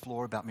notice this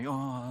flaw about me? Oh,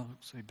 I look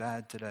so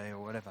bad today or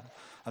whatever.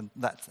 And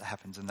that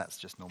happens, and that's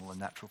just normal and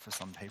natural for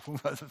some people.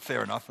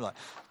 Fair enough.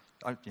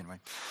 Anyway.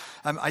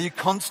 Are you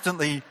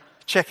constantly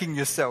checking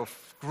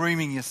yourself,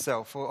 grooming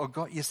yourself, or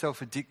got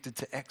yourself addicted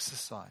to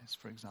exercise,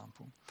 for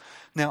example?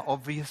 Now,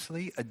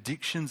 obviously,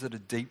 addictions at a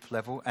deep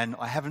level, and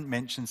I haven't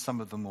mentioned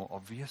some of the more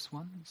obvious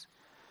ones,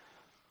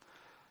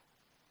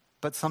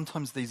 but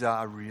sometimes these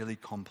are really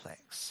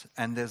complex,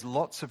 and there's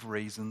lots of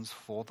reasons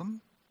for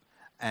them,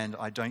 and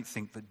I don't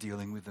think that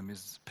dealing with them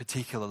is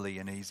particularly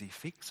an easy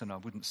fix, and I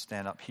wouldn't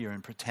stand up here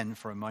and pretend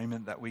for a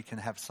moment that we can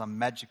have some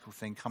magical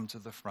thing come to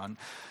the front,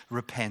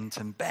 repent,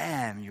 and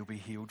bam, you'll be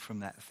healed from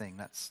that thing.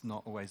 That's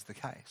not always the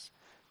case.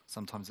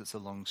 Sometimes it's a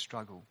long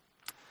struggle.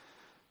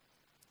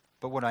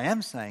 But what I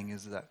am saying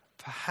is that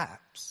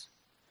perhaps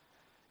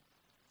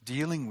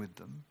dealing with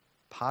them,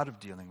 part of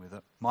dealing with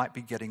it, might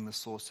be getting the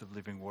source of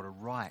living water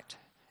right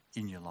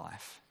in your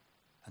life.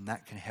 And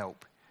that can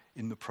help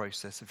in the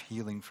process of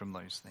healing from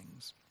those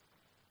things.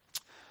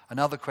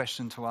 Another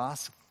question to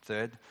ask,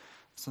 third,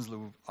 this is a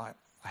little, I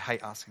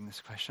hate asking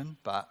this question,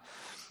 but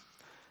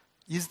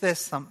is there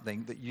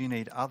something that you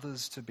need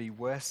others to be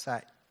worse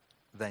at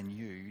than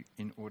you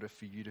in order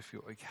for you to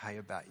feel okay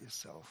about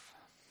yourself?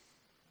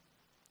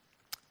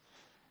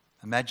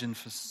 Imagine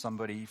for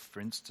somebody, for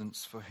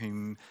instance, for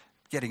whom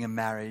getting a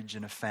marriage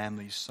and a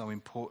family is so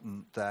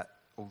important that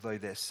although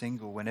they're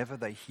single, whenever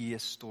they hear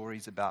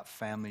stories about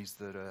families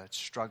that are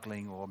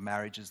struggling or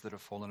marriages that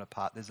have fallen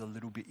apart, there's a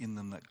little bit in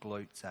them that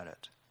gloats at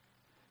it.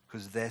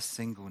 Because their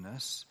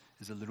singleness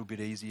is a little bit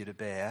easier to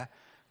bear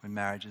when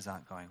marriages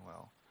aren't going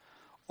well.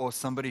 Or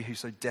somebody who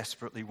so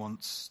desperately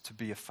wants to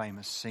be a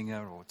famous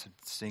singer or to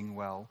sing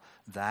well,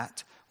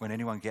 that when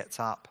anyone gets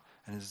up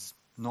and is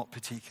not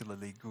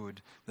particularly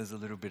good, there's a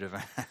little bit of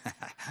a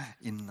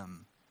in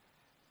them.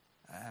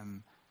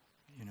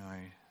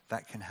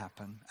 That can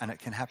happen. And it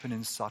can happen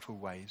in subtle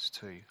ways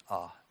too.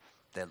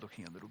 They're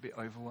looking a little bit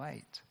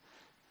overweight.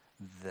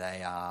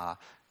 They are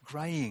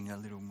greying a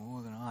little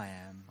more than I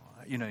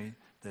am.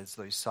 There's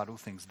those subtle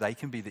things. They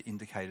can be the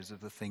indicators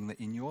of the thing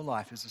that in your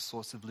life is a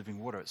source of living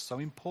water. It's so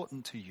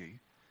important to you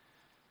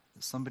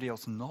that somebody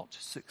else not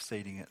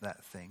succeeding at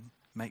that thing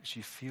makes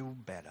you feel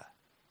better.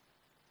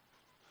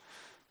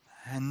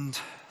 And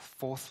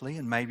fourthly,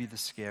 and maybe the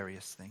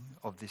scariest thing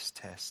of this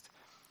test,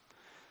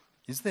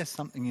 is there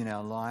something in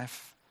our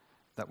life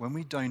that when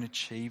we don't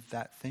achieve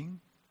that thing,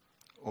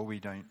 or we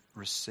don't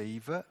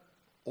receive it,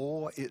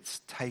 or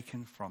it's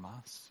taken from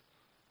us,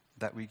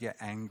 that we get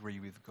angry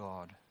with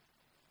God?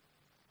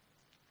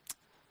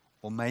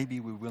 Or maybe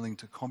we're willing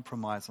to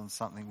compromise on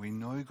something we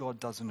know God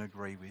doesn't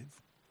agree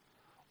with,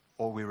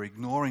 or we're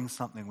ignoring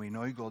something we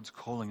know God's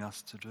calling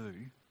us to do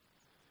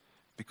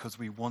because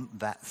we want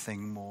that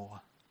thing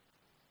more,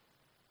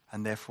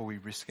 and therefore we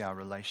risk our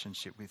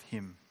relationship with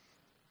Him.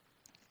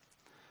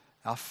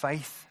 Our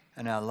faith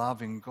and our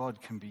love in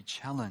God can be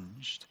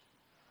challenged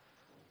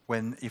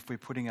if we're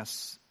putting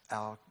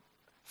our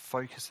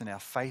focus and our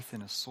faith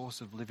in a source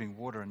of living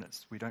water and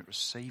we don't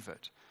receive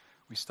it.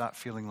 We start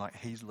feeling like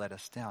He's let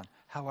us down.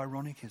 How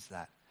ironic is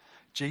that?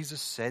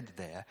 Jesus said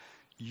there,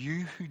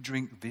 you who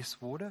drink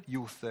this water,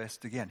 you'll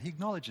thirst again. He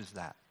acknowledges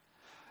that.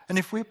 And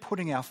if we're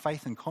putting our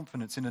faith and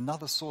confidence in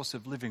another source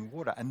of living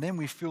water and then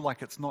we feel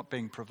like it's not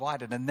being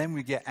provided and then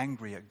we get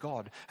angry at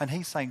God and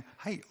He's saying,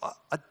 hey,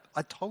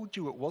 I told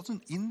you it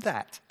wasn't in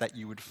that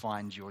you would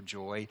find your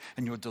joy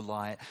and your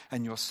delight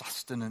and your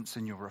sustenance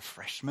and your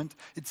refreshment.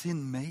 It's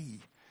in me.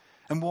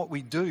 And what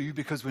we do,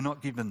 because we're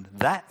not given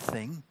that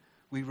thing,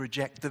 we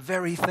reject the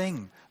very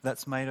thing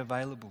that's made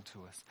available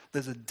to us.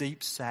 There's a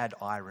deep, sad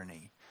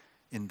irony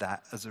in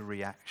that as a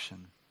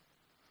reaction.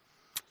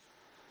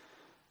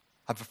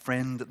 I have a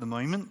friend at the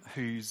moment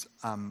who's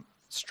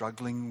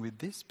struggling with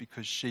this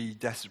because she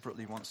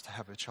desperately wants to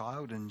have a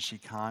child and she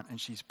can't,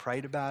 and she's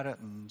prayed about it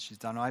and she's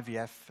done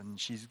IVF and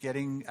she's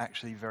getting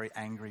actually very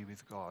angry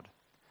with God.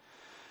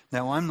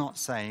 Now, I'm not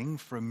saying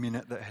for a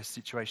minute that her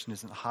situation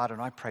isn't hard,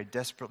 and I prayed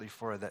desperately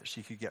for her that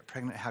she could get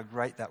pregnant. How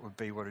great that would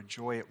be, what a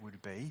joy it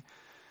would be.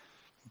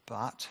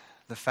 But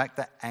the fact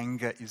that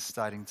anger is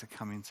starting to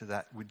come into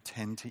that would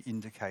tend to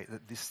indicate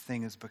that this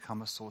thing has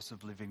become a source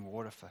of living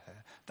water for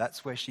her.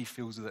 That's where she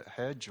feels that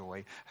her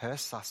joy, her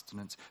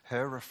sustenance,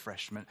 her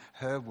refreshment,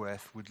 her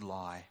worth would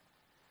lie.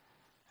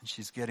 And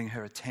she's getting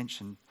her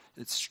attention.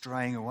 It's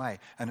straying away,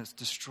 and it's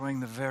destroying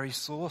the very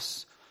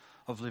source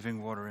of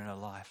living water in her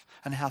life.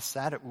 And how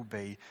sad it will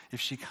be if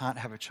she can't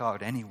have a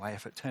child anyway,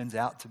 if it turns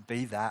out to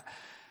be that,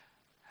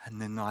 and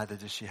then neither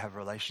does she have a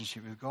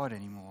relationship with God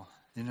anymore.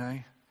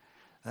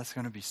 That's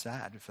going to be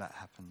sad if that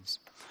happens.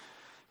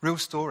 Real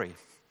story.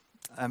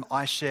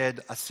 I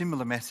shared a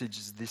similar message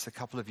as this a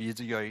couple of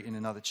years ago in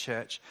another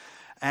church,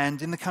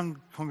 and in the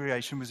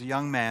congregation was a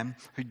young man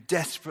who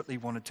desperately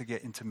wanted to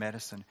get into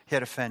medicine. He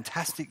had a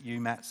fantastic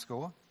UMAT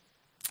score.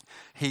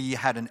 He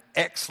had an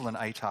excellent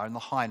ATAR in the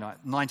high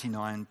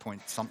 99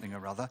 point something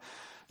or other.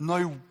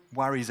 No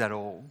worries at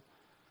all.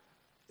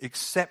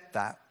 except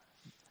that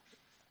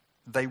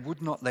they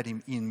would not let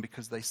him in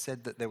because they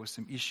said that there were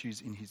some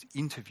issues in his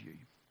interview.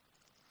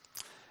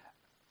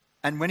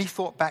 And when he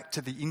thought back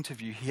to the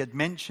interview, he had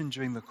mentioned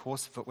during the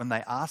course of it, when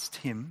they asked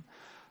him,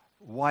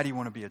 why do you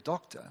want to be a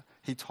doctor?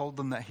 He told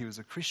them that he was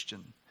a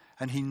Christian.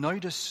 And he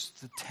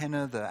noticed the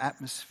tenor, the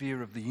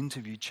atmosphere of the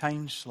interview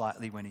changed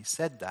slightly when he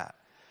said that.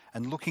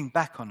 And looking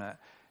back on it,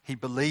 he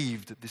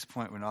believed at this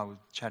point when I was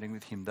chatting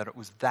with him that it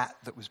was that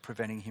was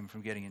preventing him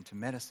from getting into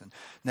medicine.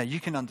 Now you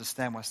can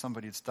understand why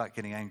somebody would start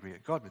getting angry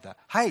at God with that.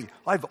 Hey,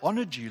 I've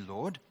honoured you,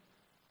 Lord.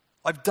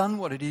 I've done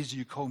what it is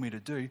you call me to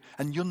do,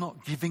 and you're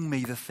not giving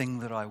me the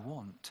thing that I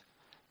want.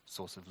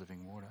 Source of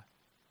living water.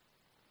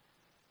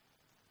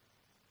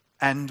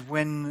 And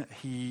when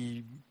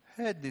he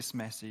heard this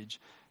message,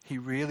 he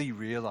really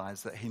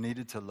realized that he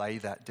needed to lay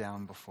that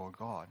down before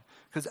God.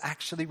 Because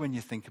actually, when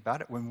you think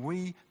about it,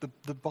 when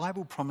the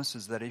Bible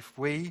promises that if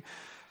we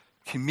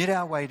commit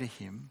our way to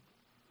him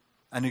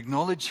and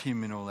acknowledge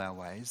him in all our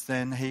ways,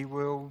 then he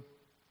will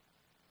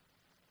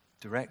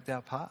direct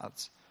our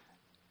paths.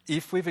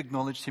 If we've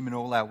acknowledged him in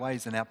all our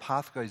ways and our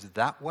path goes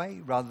that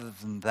way rather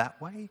than that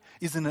way,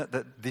 isn't it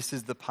that this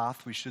is the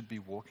path we should be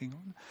walking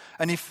on?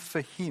 And if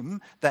for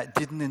him that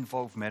didn't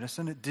involve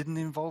medicine, it didn't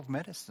involve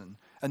medicine.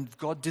 And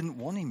God didn't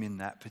want him in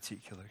that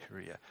particular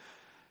career.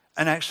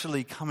 And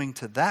actually coming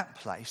to that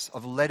place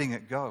of letting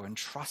it go and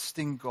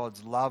trusting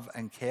God's love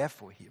and care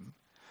for him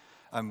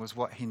was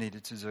what he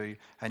needed to do.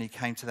 And he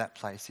came to that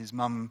place. His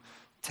mum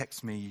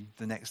texted me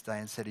the next day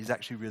and said he's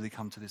actually really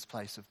come to this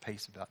place of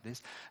peace about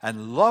this.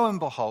 And lo and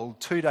behold,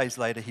 2 days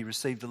later, he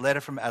received a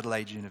letter from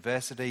Adelaide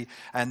University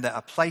and that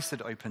a place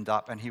had opened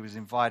up and he was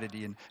invited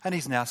in. And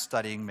he's now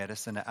studying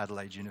medicine at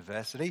Adelaide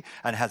University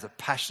and has a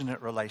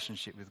passionate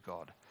relationship with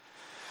God.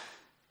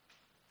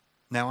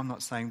 Now, I'm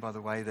not saying, by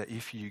the way, that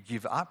if you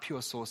give up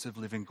your source of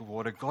living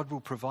water, God will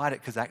provide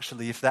it, because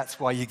actually if that's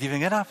why you're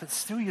giving it up, it's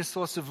still your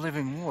source of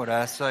living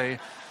water. So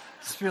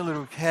just be a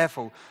little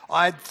careful.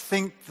 I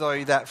think,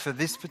 though, that for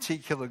this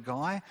particular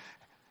guy,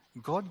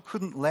 God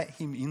couldn't let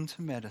him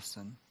into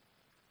medicine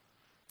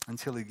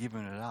until he'd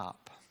given it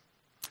up.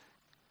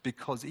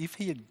 Because if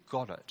he had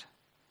got it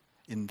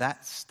in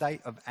that state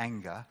of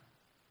anger,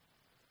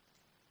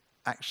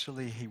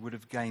 actually he would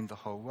have gained the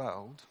whole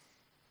world,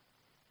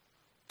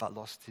 but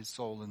lost his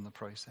soul in the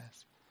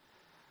process.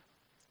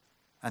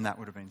 And that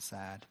would have been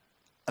sad.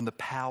 And the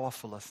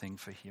powerfuler thing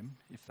for him,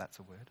 if that's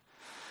a word,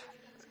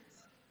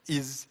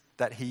 is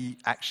that he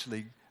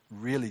actually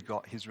really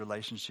got his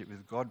relationship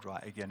with God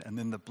right again. And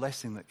then the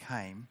blessing that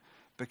came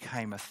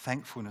became a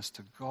thankfulness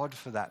to God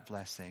for that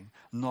blessing,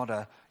 not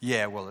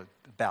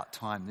about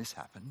time this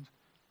happened.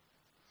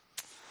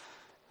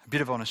 A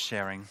bit of honest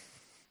sharing.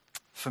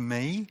 For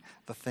me,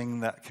 the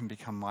thing that can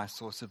become my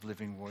source of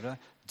living water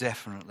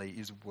definitely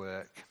is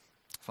work.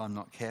 If I'm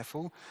not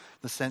careful,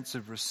 the sense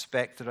of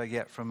respect that I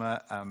get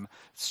from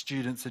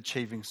students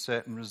achieving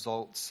certain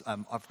results,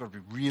 I've got to be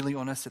really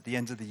honest, at the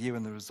end of the year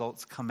when the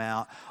results come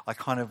out, I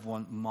kind of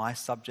want my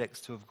subjects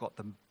to have got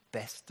the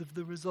best of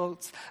the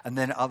results and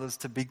then others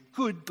to be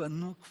good but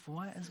not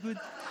quite as good.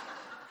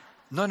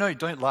 No,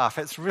 don't laugh.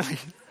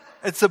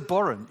 It's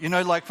abhorrent. You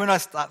know, like when I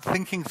start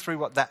thinking through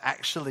what that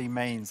actually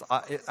means,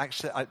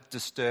 it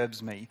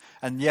disturbs me.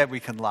 And yeah, we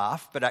can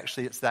laugh, but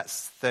actually it's that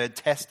third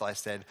test I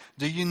said.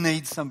 Do you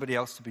need somebody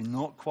else to be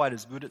not quite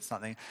as good at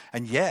something?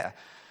 And yeah.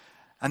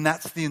 And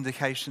that's the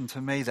indication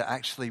to me that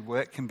actually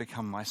work can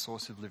become my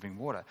source of living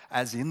water,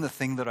 as in the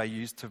thing that I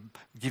use to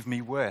give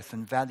me worth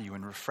and value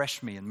and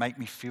refresh me and make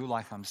me feel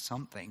like I'm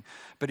something.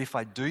 But if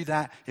I do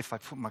that, if I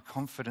put my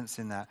confidence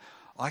in that,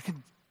 I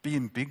can be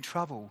in big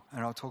trouble,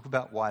 and I'll talk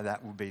about why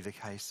that will be the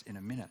case in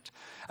a minute.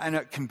 And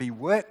it can be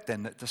work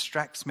then that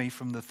distracts me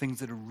from the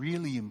things that are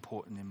really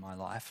important in my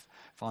life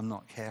if I'm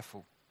not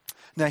careful.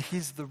 Now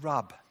here's the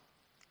rub.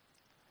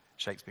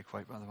 Shakespeare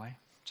quote, by the way,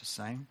 just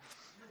saying.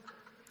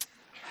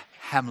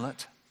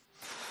 Hamlet.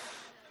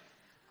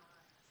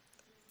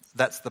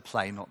 That's the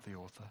play, not the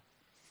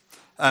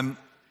author.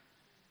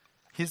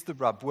 Here's the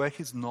rub. Work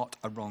is not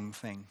a wrong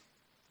thing.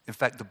 In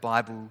fact, the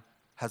Bible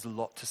has a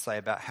lot to say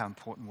about how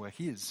important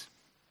work is.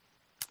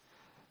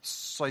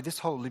 So this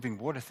whole living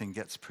water thing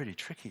gets pretty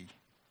tricky.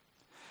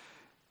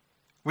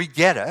 We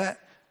get it,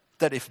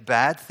 that if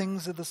bad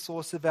things are the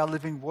source of our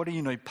living water,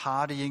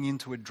 partying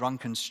into a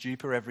drunken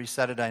stupor every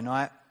Saturday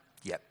night,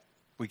 yep,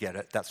 we get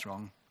it, that's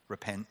wrong,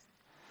 repent.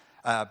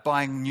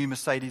 Buying new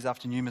Mercedes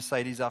after new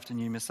Mercedes after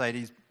new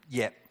Mercedes,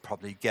 yep,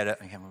 probably get it,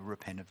 okay, we'll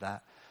repent of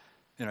that.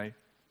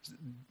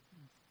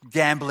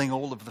 Gambling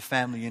all of the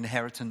family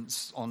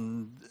inheritance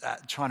on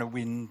trying to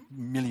win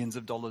millions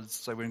of dollars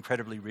so we're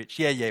incredibly rich.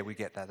 Yeah, we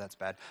get that, that's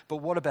bad. But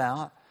what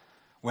about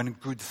when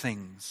good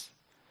things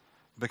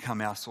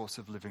become our source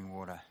of living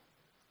water?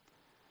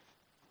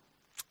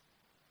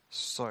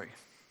 So,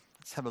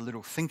 let's have a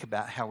little think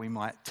about how we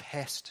might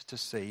test to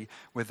see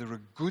whether a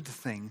good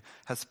thing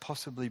has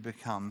possibly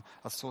become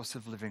a source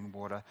of living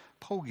water.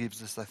 Paul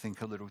gives us, I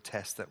think, a little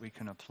test that we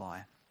can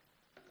apply.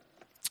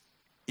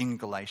 in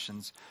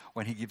Galatians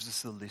when he gives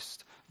us a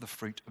list of the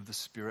fruit of the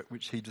Spirit,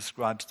 which he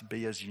describes to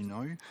be, as you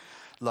know,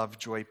 love,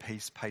 joy,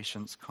 peace,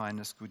 patience,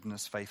 kindness,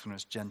 goodness,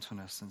 faithfulness,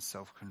 gentleness, and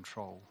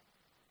self-control.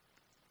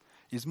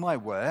 Is my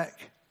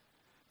work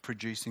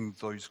producing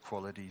those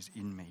qualities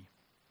in me?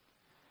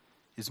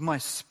 Is my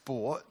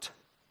sport,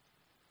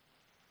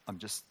 I'm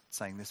just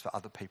saying this for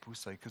other people,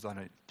 so because I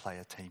don't play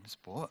a team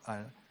sport,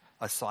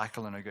 I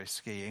cycle and I go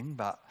skiing,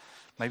 but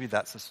maybe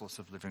that's a source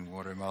of living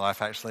water in my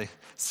life, actually,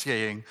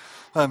 skiing.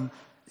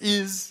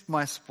 Is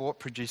my sport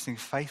producing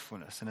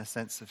faithfulness and a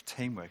sense of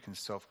teamwork and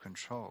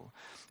self-control?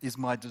 Is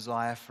my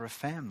desire for a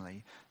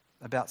family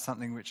about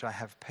something which I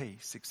have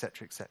peace,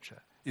 etc.,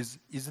 etc.? Is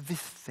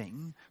this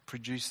thing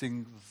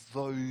producing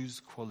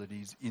those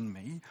qualities in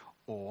me?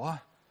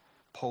 Or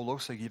Paul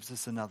also gives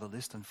us another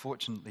list,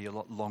 unfortunately a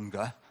lot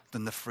longer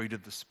than the fruit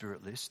of the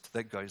Spirit list,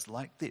 that goes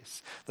like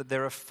this, that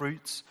there are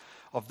fruits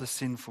of the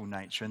sinful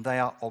nature, and they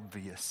are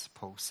obvious,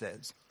 Paul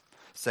says.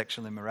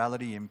 Sexual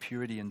immorality,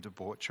 impurity and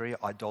debauchery,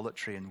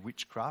 idolatry and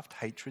witchcraft,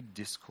 hatred,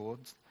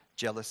 discords,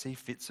 jealousy,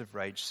 fits of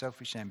rage,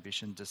 selfish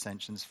ambition,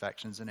 dissensions,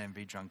 factions and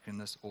envy,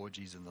 drunkenness,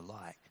 orgies and the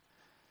like.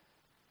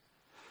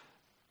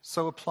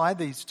 So apply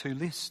these two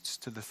lists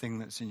to the thing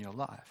that's in your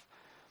life.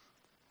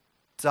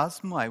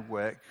 Does my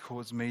work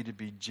cause me to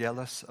be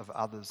jealous of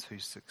others who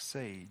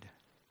succeed?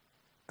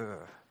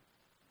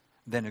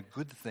 Then a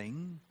good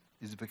thing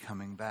is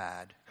becoming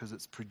bad because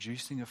it's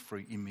producing a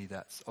fruit in me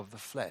that's of the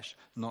flesh,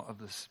 not of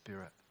the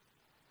Spirit.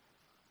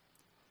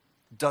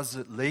 Does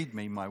it lead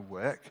me, my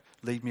work,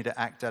 lead me to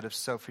act out of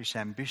selfish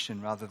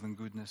ambition rather than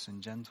goodness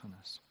and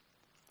gentleness?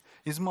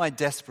 Is my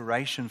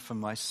desperation for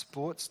my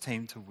sports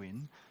team to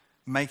win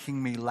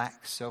making me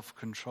lack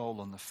self-control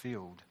on the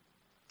field?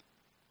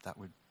 That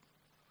would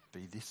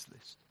be this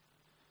list.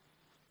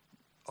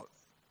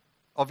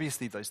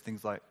 Obviously, those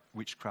things like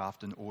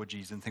witchcraft and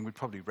orgies and things, we'd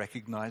probably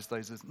recognise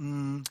those as,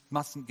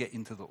 mustn't get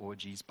into the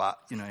orgies, but,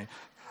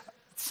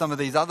 some of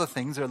these other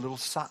things are a little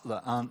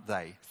subtler, aren't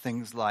they?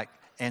 Things like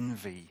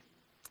envy,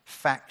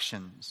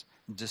 factions,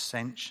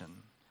 dissension.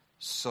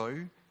 So,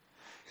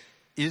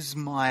 is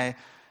my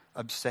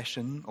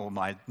obsession or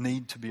my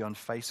need to be on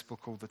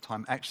Facebook all the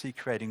time actually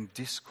creating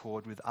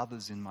discord with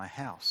others in my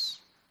house?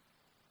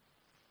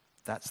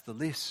 That's the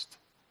list.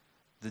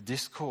 The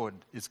discord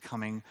is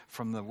coming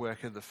from the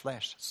work of the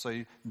flesh.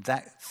 So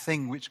that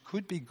thing which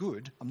could be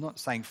good, I'm not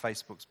saying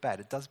Facebook's bad,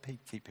 it does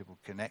keep people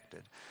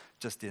connected,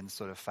 just in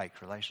sort of fake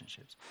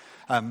relationships.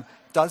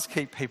 Does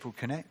keep people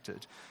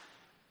connected.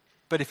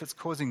 But if it's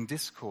causing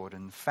discord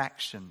and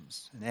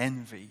factions and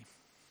envy,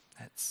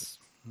 it's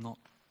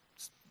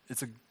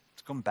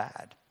gone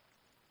bad,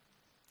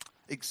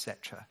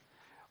 etc.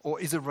 Or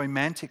is a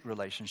romantic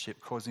relationship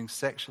causing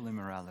sexual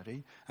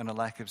immorality and a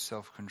lack of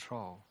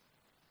self-control?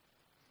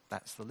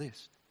 That's the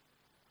list.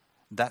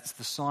 That's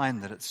the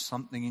sign that it's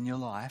something in your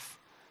life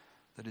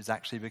that is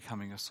actually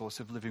becoming a source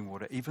of living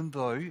water, even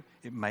though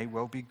it may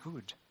well be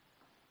good.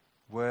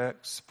 Work,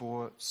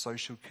 sport,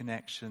 social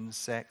connections,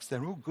 sex,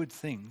 they're all good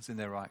things in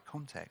their right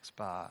context,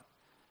 but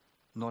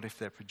not if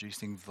they're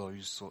producing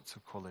those sorts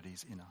of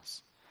qualities in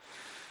us.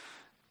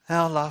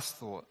 Our last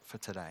thought for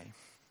today.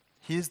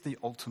 Here's the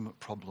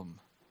ultimate problem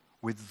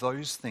with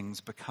those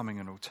things becoming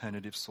an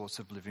alternative source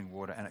of living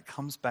water, and it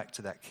comes back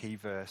to that key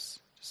verse,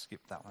 just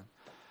skip that one,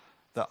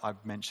 that I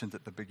mentioned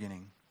at the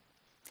beginning.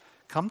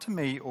 Come to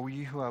me, all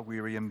you who are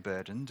weary and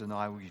burdened, and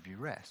I will give you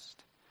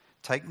rest.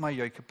 Take my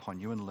yoke upon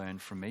you and learn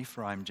from me,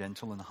 for I am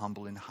gentle and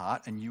humble in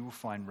heart, and you will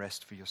find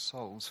rest for your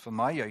souls. For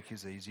my yoke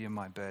is easy and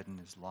my burden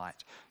is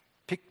light.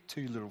 Pick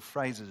two little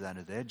phrases out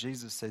of there.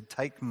 Jesus said,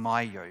 take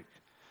my yoke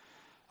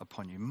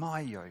upon you. My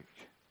yoke.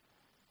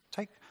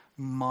 Take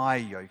my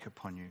yoke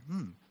upon you.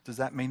 Does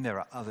that mean there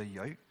are other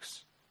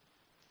yokes?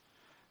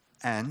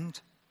 And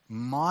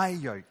my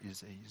yoke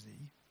is easy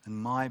and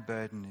my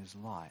burden is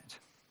light.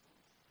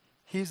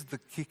 Here's the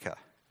kicker.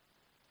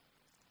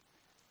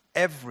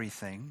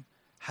 Everything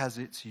has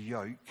its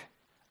yoke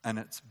and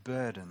its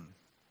burden.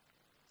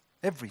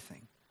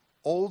 Everything.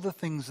 All the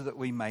things that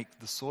we make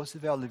the source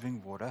of our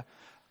living water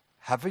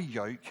have a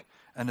yoke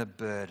and a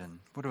burden.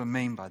 What do I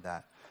mean by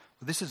that?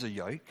 Well, this is a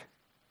yoke.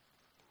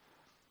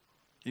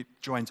 It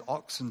joins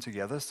oxen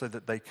together so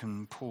that they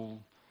can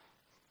pull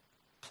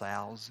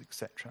ploughs,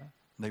 etc.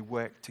 They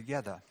work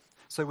together.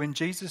 So when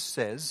Jesus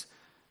says,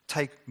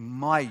 take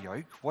my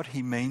yoke, what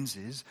he means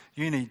is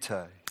you need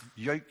to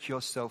yoke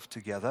yourself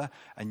together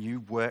and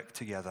you work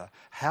together.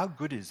 How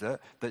good is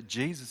it that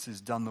Jesus has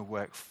done the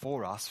work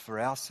for us, for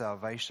our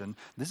salvation?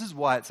 This is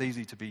why it's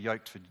easy to be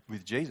yoked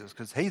with Jesus,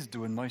 because he's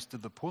doing most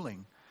of the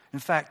pulling. In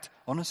fact,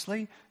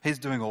 honestly, he's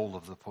doing all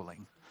of the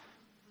pulling.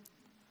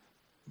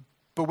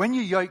 But when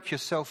you yoke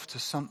yourself to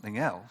something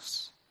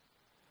else,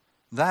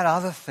 that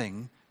other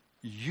thing,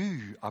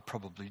 you are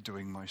probably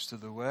doing most of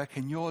the work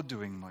and you're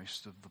doing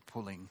most of the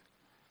pulling.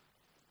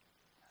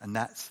 And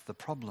that's the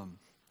problem.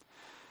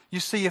 You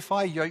see, if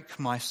I yoke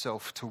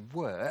myself to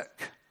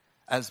work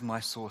as my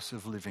source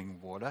of living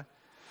water,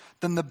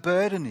 then the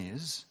burden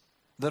is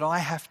that I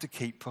have to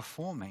keep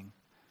performing.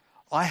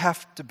 I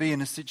have to be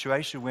in a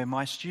situation where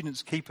my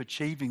students keep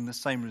achieving the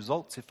same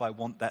results if I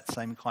want that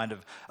same kind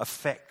of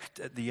effect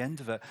at the end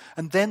of it.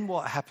 And then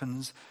what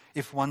happens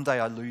if one day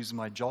I lose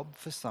my job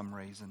for some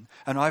reason?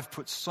 And I've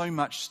put so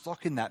much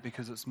stock in that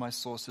because it's my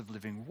source of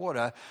living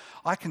water.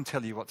 I can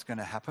tell you what's going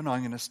to happen. I'm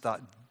going to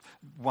start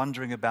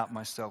wondering about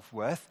my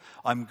self-worth.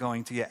 I'm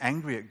going to get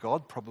angry at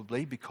God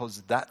probably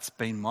because that's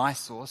been my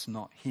source,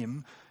 not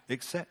him,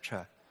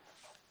 etc.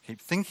 Keep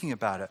thinking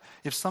about it.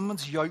 If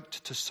someone's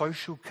yoked to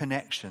social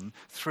connection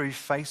through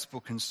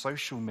Facebook and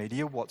social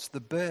media, what's the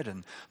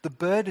burden? The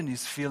burden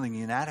is feeling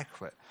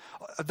inadequate.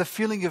 The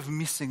feeling of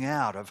missing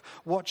out, of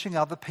watching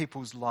other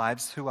people's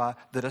lives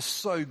that are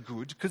so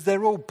good, because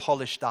they're all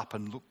polished up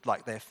and look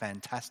like they're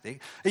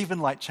fantastic. Even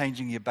like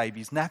changing your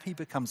baby's nappy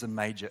becomes a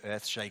major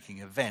earth-shaking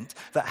event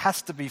that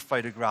has to be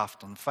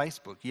photographed on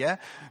Facebook, yeah?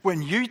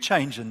 When you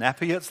change a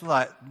nappy, it's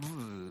like...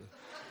 Ugh.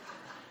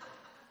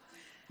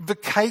 The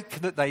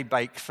cake that they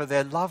bake for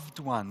their loved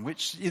one,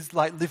 which is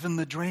like living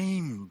the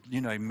dream,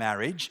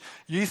 marriage.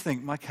 You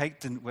think my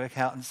cake didn't work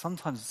out, and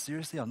sometimes,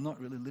 seriously, I'm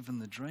not really living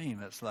the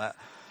dream. It's like,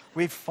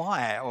 we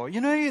fight, or,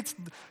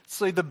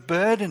 so the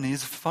burden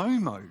is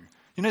FOMO.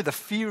 The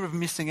fear of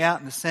missing out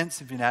and the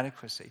sense of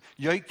inadequacy.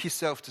 Yoke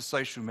yourself to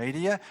social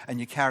media, and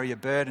you carry a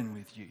burden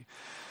with you.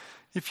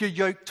 If you're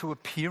yoked to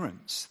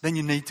appearance, then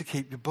you need to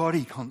keep your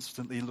body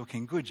constantly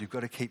looking good. You've got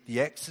to keep the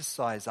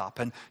exercise up,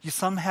 and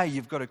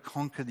you've got to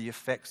conquer the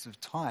effects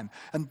of time.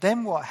 And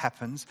then what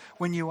happens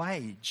when you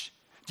age?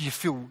 Do you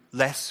feel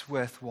less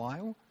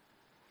worthwhile?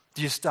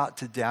 Do you start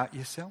to doubt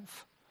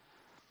yourself?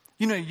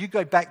 You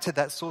go back to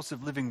that source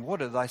of living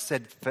water that I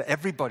said for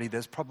everybody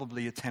there's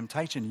probably a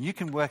temptation. You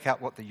can work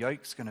out what the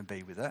yoke's going to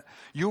be with it.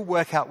 You'll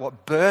work out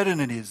what burden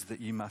it is that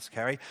you must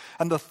carry.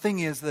 And the thing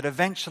is that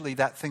eventually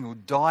that thing will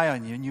die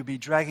on you and you'll be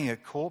dragging a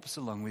corpse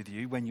along with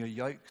you when you're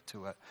yoked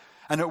to it.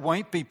 And it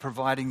won't be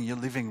providing you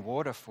living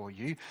water for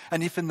you.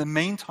 And if in the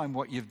meantime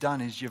what you've done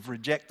is you've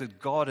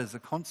rejected God as a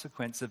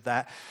consequence of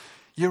that,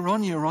 you're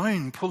on your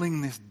own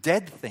pulling this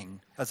dead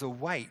thing as a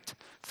weight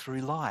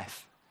through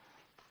life.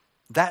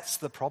 That's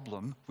the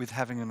problem with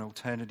having an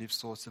alternative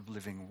source of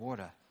living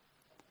water.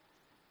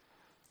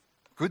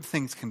 Good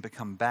things can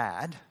become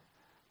bad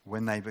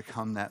when they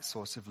become that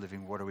source of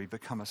living water. We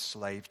become a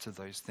slave to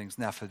those things.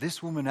 Now, for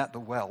this woman at the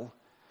well,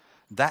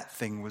 that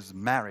thing was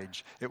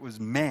marriage. It was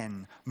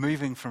men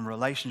moving from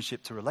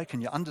relationship to relationship.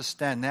 Can you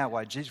understand now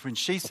why Jesus, when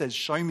she says,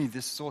 show me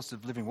this source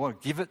of living water,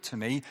 give it to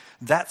me,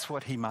 that's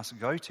what he must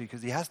go to,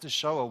 because he has to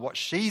show her what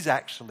she's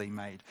actually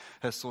made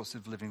her source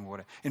of living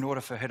water in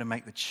order for her to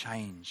make the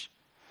change.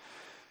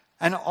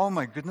 And oh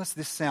my goodness,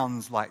 this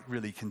sounds like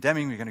really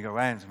condemning. We're going to go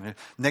around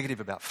negative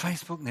about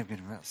Facebook,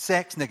 negative about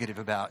sex, negative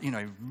about,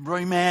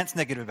 romance,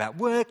 negative about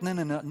work.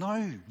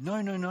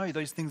 No.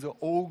 Those things are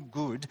all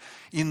good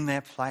in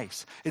their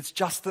place. It's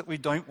just that we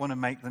don't want to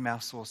make them our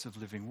source of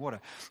living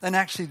water. And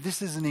actually,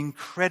 this is an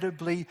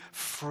incredibly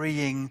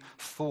freeing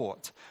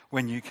thought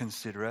when you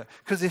consider it.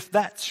 Because if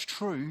that's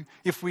true,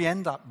 if we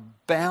end up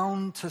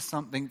bound to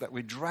something that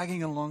we're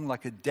dragging along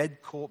like a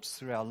dead corpse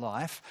through our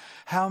life,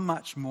 how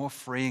much more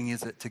freeing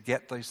is it to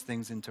get those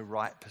things into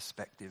right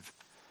perspective?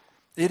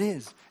 It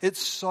is.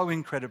 It's so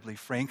incredibly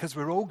freeing because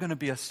we're all going to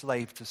be a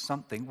slave to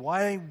something.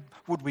 Why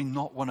would we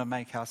not want to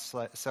make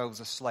ourselves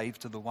a slave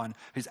to the one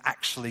who's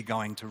actually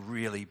going to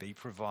really be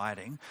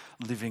providing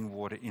living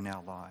water in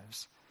our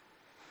lives?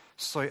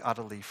 So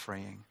utterly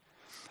freeing.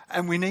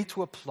 And we need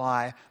to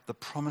apply the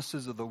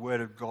promises of the Word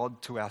of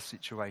God to our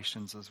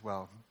situations as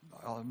well.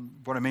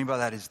 What I mean by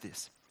that is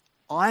this.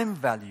 I'm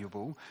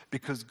valuable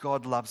because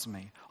God loves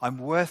me. I'm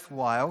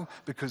worthwhile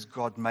because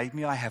God made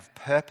me. I have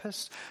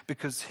purpose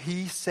because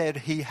he said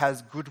he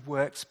has good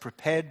works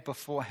prepared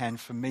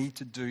beforehand for me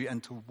to do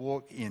and to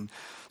walk in.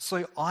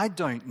 So I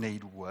don't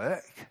need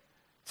work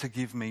to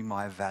give me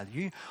my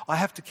value. I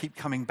have to keep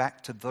coming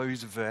back to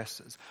those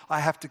verses. I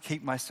have to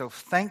keep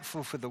myself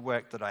thankful for the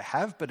work that I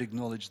have, but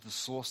acknowledge the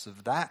source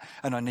of that.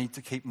 And I need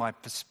to keep my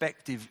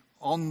perspective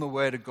on the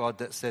Word of God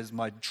that says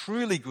my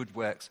truly good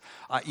works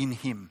are in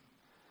him.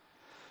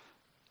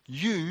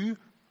 You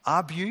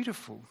are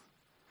beautiful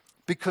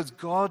because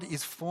God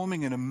is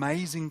forming an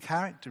amazing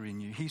character in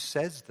you. He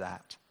says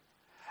that.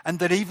 And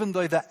that even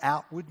though the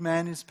outward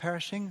man is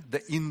perishing,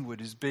 the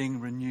inward is being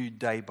renewed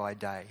day by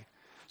day.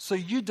 So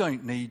you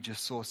don't need your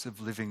source of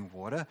living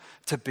water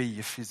to be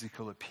your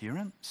physical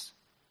appearance.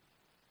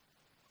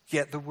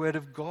 Get the Word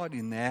of God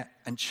in there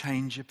and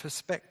change your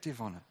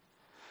perspective on it.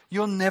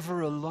 You're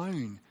never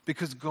alone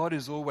because God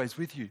is always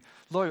with you.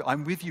 Lo,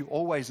 I'm with you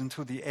always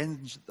until the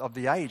end of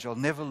the age. I'll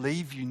never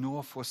leave you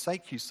nor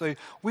forsake you. So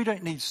we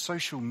don't need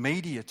social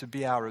media to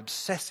be our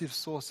obsessive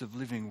source of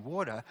living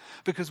water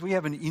because we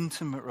have an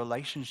intimate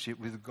relationship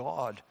with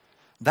God.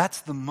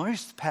 That's the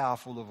most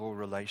powerful of all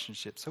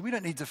relationships. So we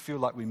don't need to feel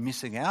like we're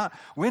missing out.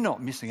 We're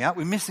not missing out.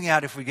 We're missing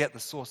out if we get the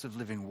source of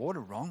living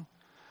water wrong.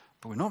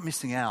 But we're not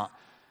missing out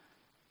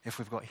if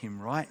we've got him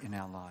right in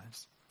our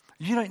lives.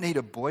 You don't need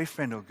a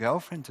boyfriend or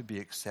girlfriend to be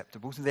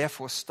acceptable, so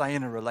therefore stay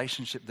in a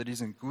relationship that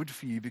isn't good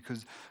for you,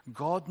 because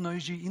God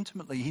knows you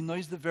intimately. He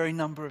knows the very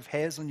number of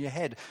hairs on your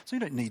head. So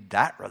you don't need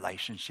that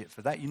relationship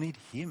for that. You need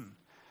him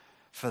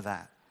for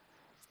that.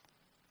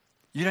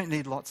 You don't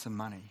need lots of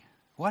money.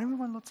 Why do we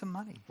want lots of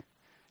money?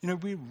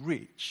 We're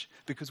rich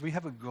because we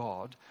have a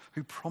God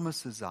who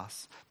promises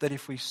us that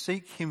if we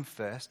seek him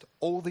first,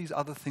 all these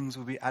other things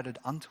will be added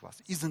unto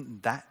us.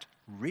 Isn't that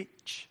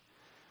rich?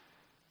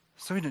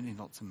 So we don't need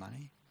lots of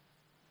money.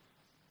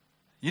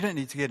 You don't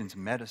need to get into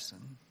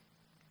medicine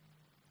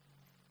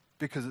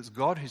because it's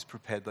God who's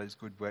prepared those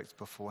good works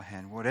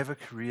beforehand, whatever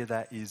career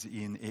that is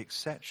in,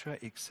 etc.,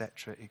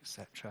 etc.,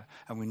 etc.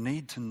 And we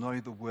need to know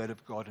the word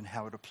of God and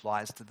how it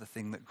applies to the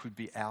thing that could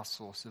be our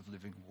source of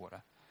living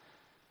water.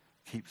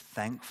 Keep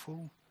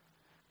thankful,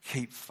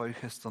 keep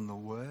focused on the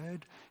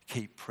word,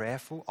 keep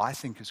prayerful. I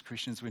think as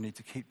Christians we need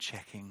to keep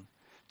checking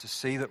to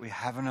see that we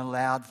haven't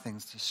allowed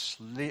things to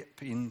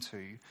slip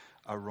into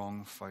a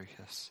wrong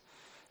focus.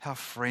 How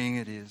freeing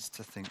it is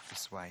to think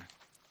this way.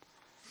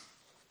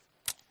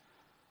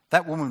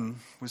 That woman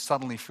was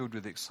suddenly filled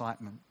with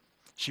excitement.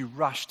 She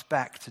rushed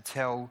back to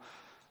tell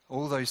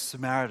all those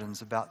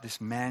Samaritans about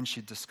this man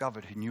she'd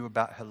discovered who knew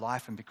about her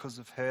life, and because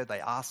of her, they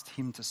asked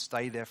him to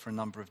stay there for a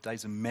number of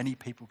days, and many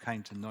people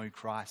came to know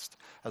Christ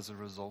as a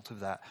result of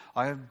that.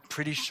 I'm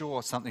pretty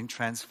sure something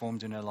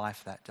transformed in her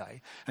life that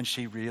day, and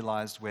she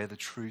realized where the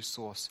true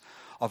source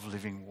of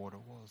living water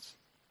was.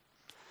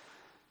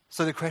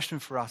 So the question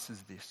for us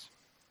is this: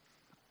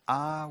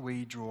 are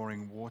we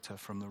drawing water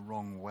from the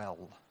wrong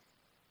well?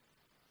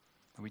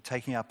 Are we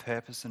taking our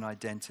purpose and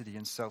identity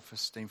and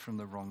self-esteem from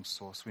the wrong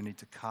source? We need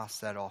to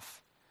cast that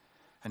off.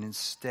 And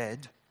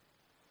instead,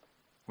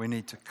 we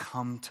need to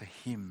come to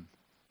him.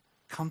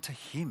 Come to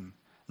him,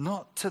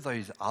 not to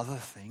those other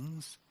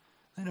things.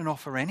 They don't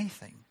offer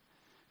anything.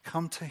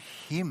 Come to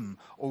him,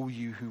 all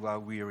you who are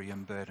weary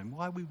and burdened.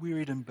 Why are we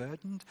wearied and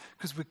burdened?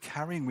 Because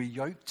we're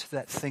yoked to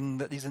that thing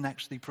that isn't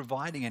actually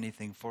providing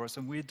anything for us,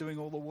 and we're doing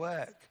all the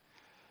work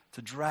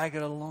to drag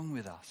it along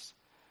with us.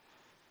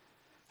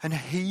 And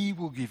he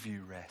will give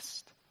you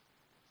rest.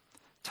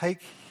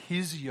 Take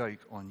his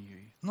yoke on you,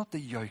 not the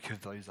yoke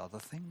of those other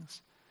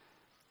things.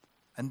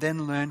 And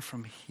then learn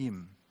from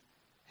him.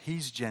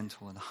 He's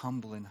gentle and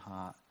humble in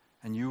heart,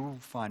 and you will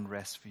find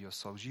rest for your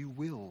souls. You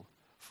will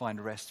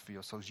find rest for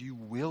your souls. You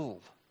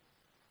will.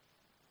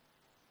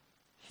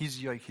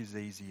 His yoke is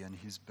easy and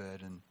his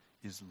burden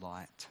is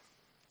light.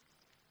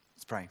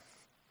 Let's pray.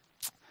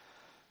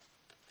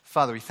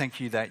 Father, we thank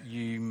you that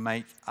you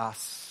make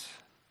us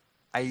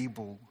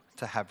able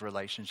to have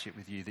relationship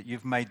with you, that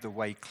you've made the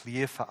way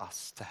clear for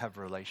us to have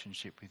a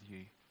relationship with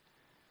you.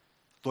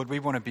 Lord, we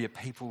want to be a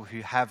people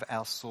who have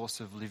our source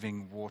of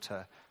living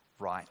water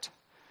right.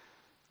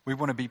 We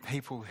want to be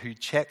people who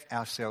check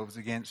ourselves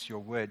against your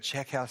word,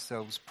 check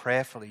ourselves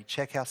prayerfully,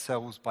 check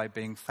ourselves by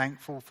being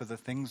thankful for the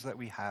things that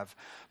we have,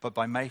 but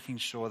by making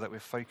sure that we're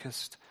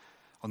focused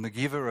on the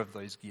giver of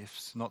those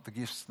gifts, not the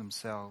gifts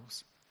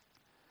themselves.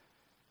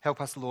 Help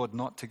us, Lord,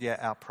 not to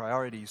get our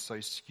priorities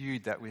so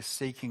skewed that we're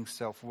seeking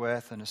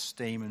self-worth and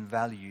esteem and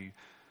value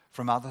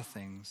from other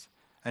things,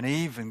 and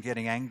even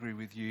getting angry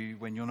with you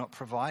when you're not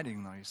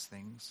providing those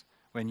things,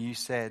 when you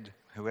said,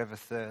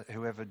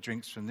 whoever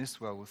drinks from this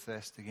well will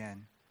thirst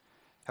again.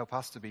 Help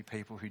us to be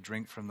people who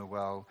drink from the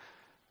well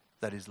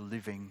that is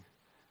living,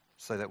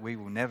 so that we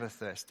will never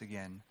thirst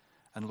again.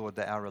 And Lord,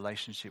 that our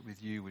relationship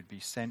with you would be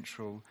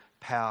central,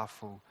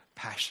 powerful,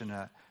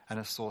 passionate, and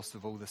a source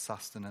of all the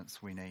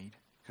sustenance we need.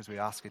 Because we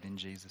ask it in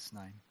Jesus'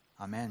 name.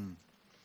 Amen.